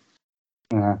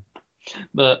 Yeah.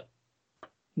 But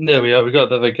there we are. We got a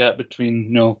bit of a gap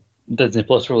between Disney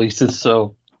Plus releases,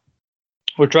 so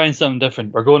we're trying something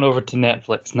different. We're going over to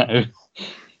Netflix now,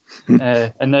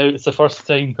 and now it's the first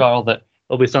time, Carl, that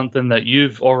it'll be something that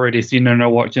you've already seen and are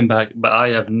watching back, but I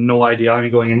have no idea. I'm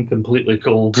going in completely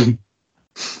cold.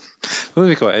 Will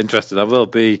be quite interested. I will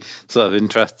be sort of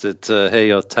interested to hear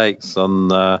your takes on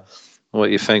what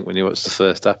you think when you watch the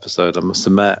first episode, I must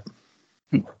admit.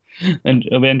 And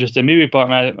it'll be interesting. Maybe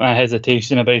part of my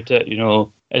hesitation about it,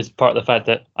 is part of the fact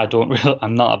that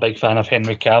I'm not a big fan of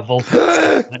Henry Cavill.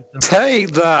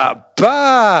 Take that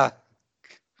back!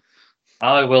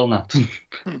 I will not.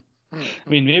 I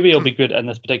mean, maybe he'll be good in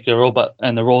this particular role, but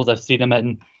in the roles I've seen him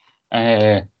in,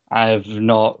 I've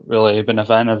not really been a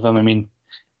fan of him. I mean,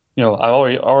 I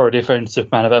already found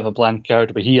Superman a bit of a bland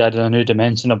character, but he added a new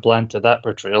dimension of bland to that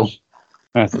portrayal.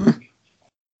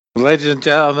 Ladies and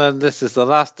gentlemen, this is the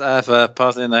last ever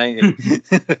Posinating.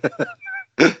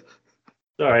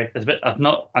 Sorry, I'm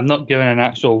not giving an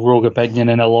actual rogue opinion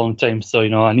in a long time, so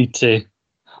I need to.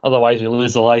 Otherwise, we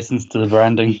lose the license to the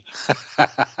branding.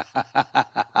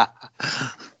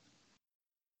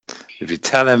 If you're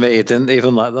telling me you didn't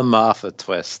even like the Martha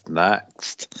twist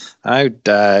next, how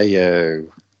dare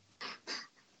you?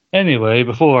 Anyway,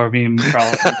 before me and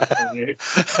Carl,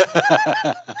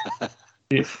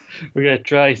 we're going to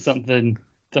try something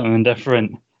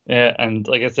different. And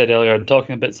like I said earlier, I'm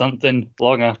talking about something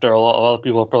long after a lot of other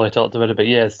people have probably talked about it. But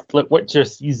yes, Witcher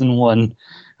Season 1,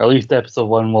 or at least Episode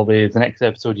 1, will be the next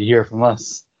episode you hear from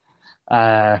us.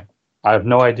 I have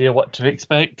no idea what to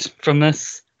expect from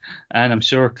this. And I'm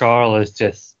sure Carl is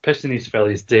just pushing these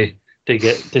fellas to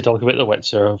get to talk about The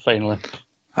Witcher finally.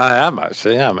 I am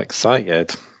actually. I'm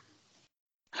excited.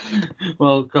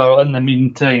 Well, Carl, in the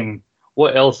meantime,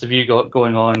 what else have you got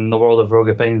going on in the world of Rogue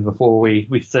Opinions before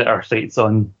we set our sights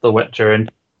on The Witcher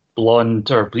and blonde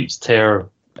or bleached hair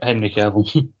Henry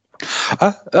Cavill?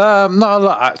 Not a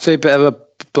lot, actually. A bit of a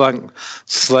blank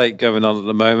slate going on at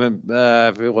the moment.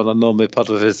 Everyone I normally pod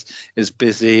with is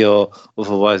busy or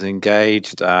otherwise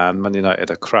engaged, and Man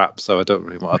United are crap, so I don't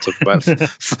really want to talk about.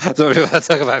 I don't really want to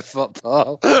talk about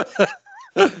football.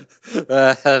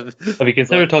 Have you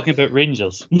considered talking about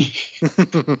Rangers?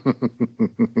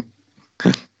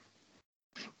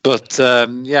 But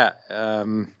yeah,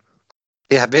 me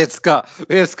and Scott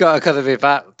are going to be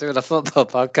back doing a football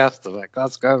podcast about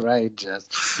Glasgow Rangers,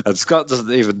 and Scott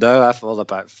doesn't even know all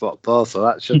about football, so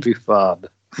that should be fun.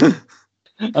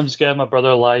 I'm just getting my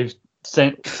brother live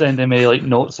sending me like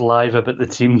notes live about the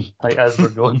team like as we're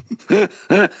going.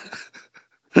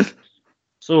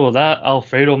 So that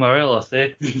Alfredo Morelos,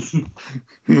 eh?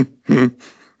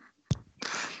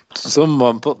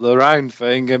 Someone put the round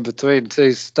thing in between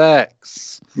two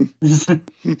sticks.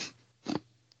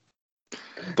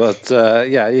 But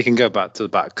yeah, you can go back to the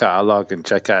back catalogue and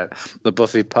check out the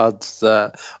Buffy pods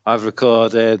that I've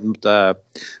recorded.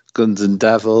 Guns and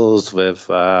Devils with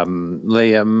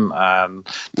Liam, and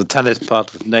the tennis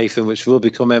pod with Nathan, which will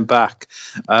be coming back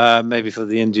maybe for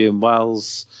the Indian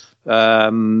Wells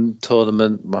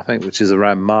tournament, I think, which is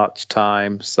around March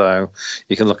time. So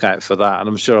you can look out for that. And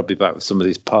I'm sure I'll be back with some of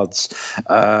these pods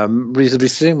reasonably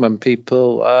soon when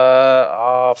people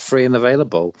are free and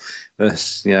available.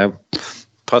 This,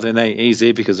 podding ain't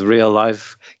easy because real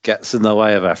life gets in the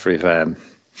way of everything.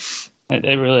 It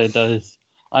really does.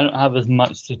 I don't have as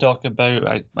much to talk about.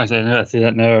 I say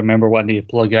that now. I remember what I need to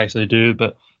plug I actually do,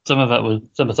 but some of it was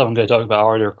some I'm going to talk about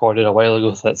already recorded a while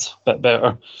ago, so that's a bit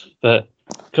better. But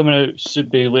coming out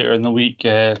should be later in the week.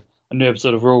 A new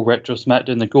episode of Raw Retro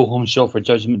SmackDown, the Go Home Show for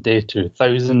Judgment Day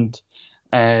 2000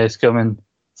 is coming,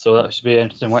 so that should be an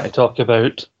interesting one to talk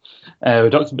about. We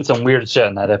talked about some weird shit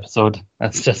in that episode.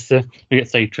 That's just we get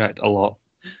sidetracked a lot.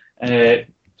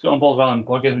 Scott and Paul's Rallying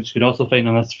Podcast, which you can also find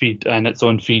on this feed and its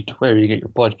own feed wherever you get your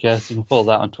podcasts. You can follow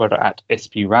that on Twitter at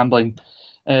SP Rambling.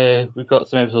 We've got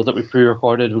some episodes that we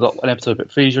pre-recorded. We've got an episode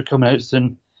about Fraser coming out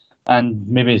soon, and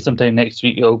maybe sometime next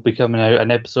week it'll be coming out, an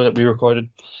episode that we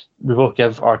recorded. We will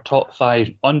give our top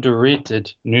 5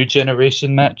 underrated new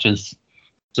generation matches.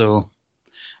 So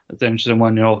it's an interesting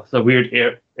one. It's a weird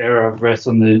era of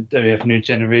wrestling, the WF new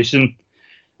generation.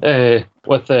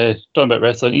 With talking about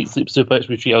wrestling, Eat Sleep Suplex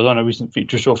Retreat, I was on a recent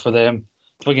feature show for them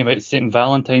talking about St.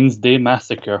 Valentine's Day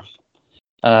Massacre,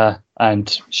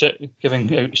 and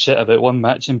giving out shit about one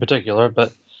match in particular,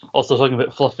 but also talking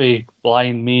about fluffy,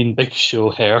 blind, mean Big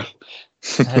Show hair.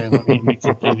 What makes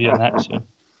it preview on that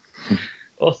show.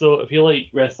 Also, if you like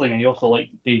wrestling and you also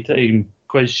like daytime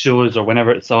quiz shows or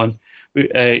whenever it's on,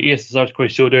 ESSR's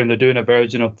Quiz Showdown, they're doing a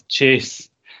version of The Chase,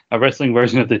 a wrestling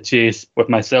version of The Chase with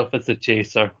myself as the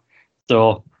chaser.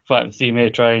 So if I see me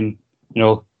try and,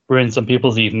 ruin some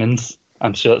people's evenings,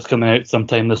 I'm sure it's coming out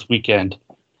sometime this weekend.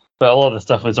 But a lot of the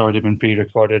stuff has already been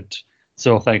pre-recorded,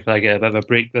 so thankfully I get a bit of a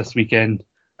break this weekend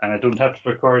and I don't have to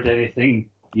record anything.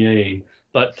 Yay.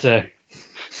 But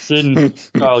soon,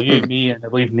 Carl, you, me, and I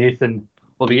believe Nathan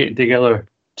will be getting together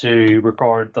to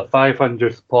record the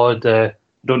 500th pod.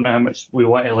 Don't know how much we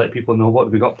want to let people know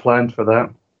what we got planned for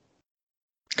that.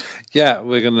 Yeah,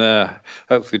 we're going to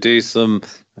hopefully do some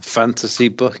fantasy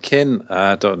booking.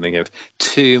 I don't think of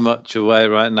too much away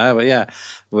right now, but yeah,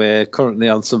 we're currently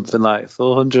on something like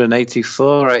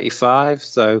 484, 85.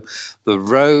 So the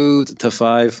road to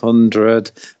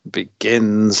 500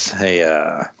 begins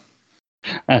here.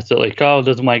 Absolutely. Carl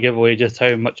doesn't want to give away just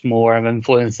how much more of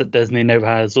influence that Disney now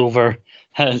has over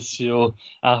his show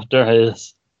after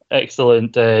his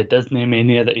excellent Disney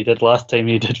mania that he did last time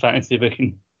he did fantasy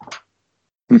booking.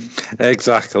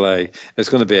 Exactly. It's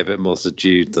going to be a bit more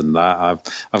subdued than that.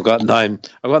 I've got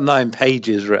 9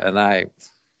 pages written out.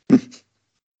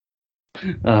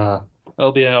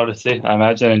 It'll be an odyssey, I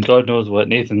imagine, and God knows what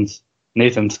Nathan's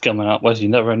coming up with. You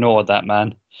never know with that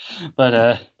man.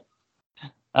 But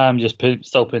I'm just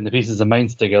still putting the pieces of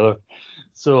minds together.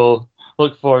 So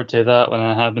look forward to that when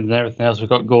it happens, and everything else we've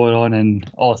got going on, and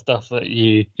all the stuff that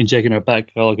you can check in our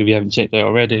back catalog if you haven't checked it out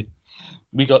already.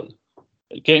 We got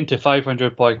getting to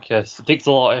 500 podcasts. It takes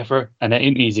a lot of effort, and it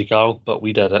ain't easy, Carl, but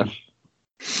we did it.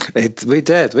 We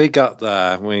did. We got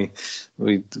there.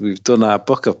 We've done our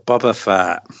book of Boba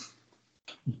Fett.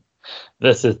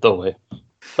 This is the way.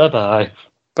 Bye-bye.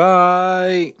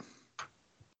 Bye.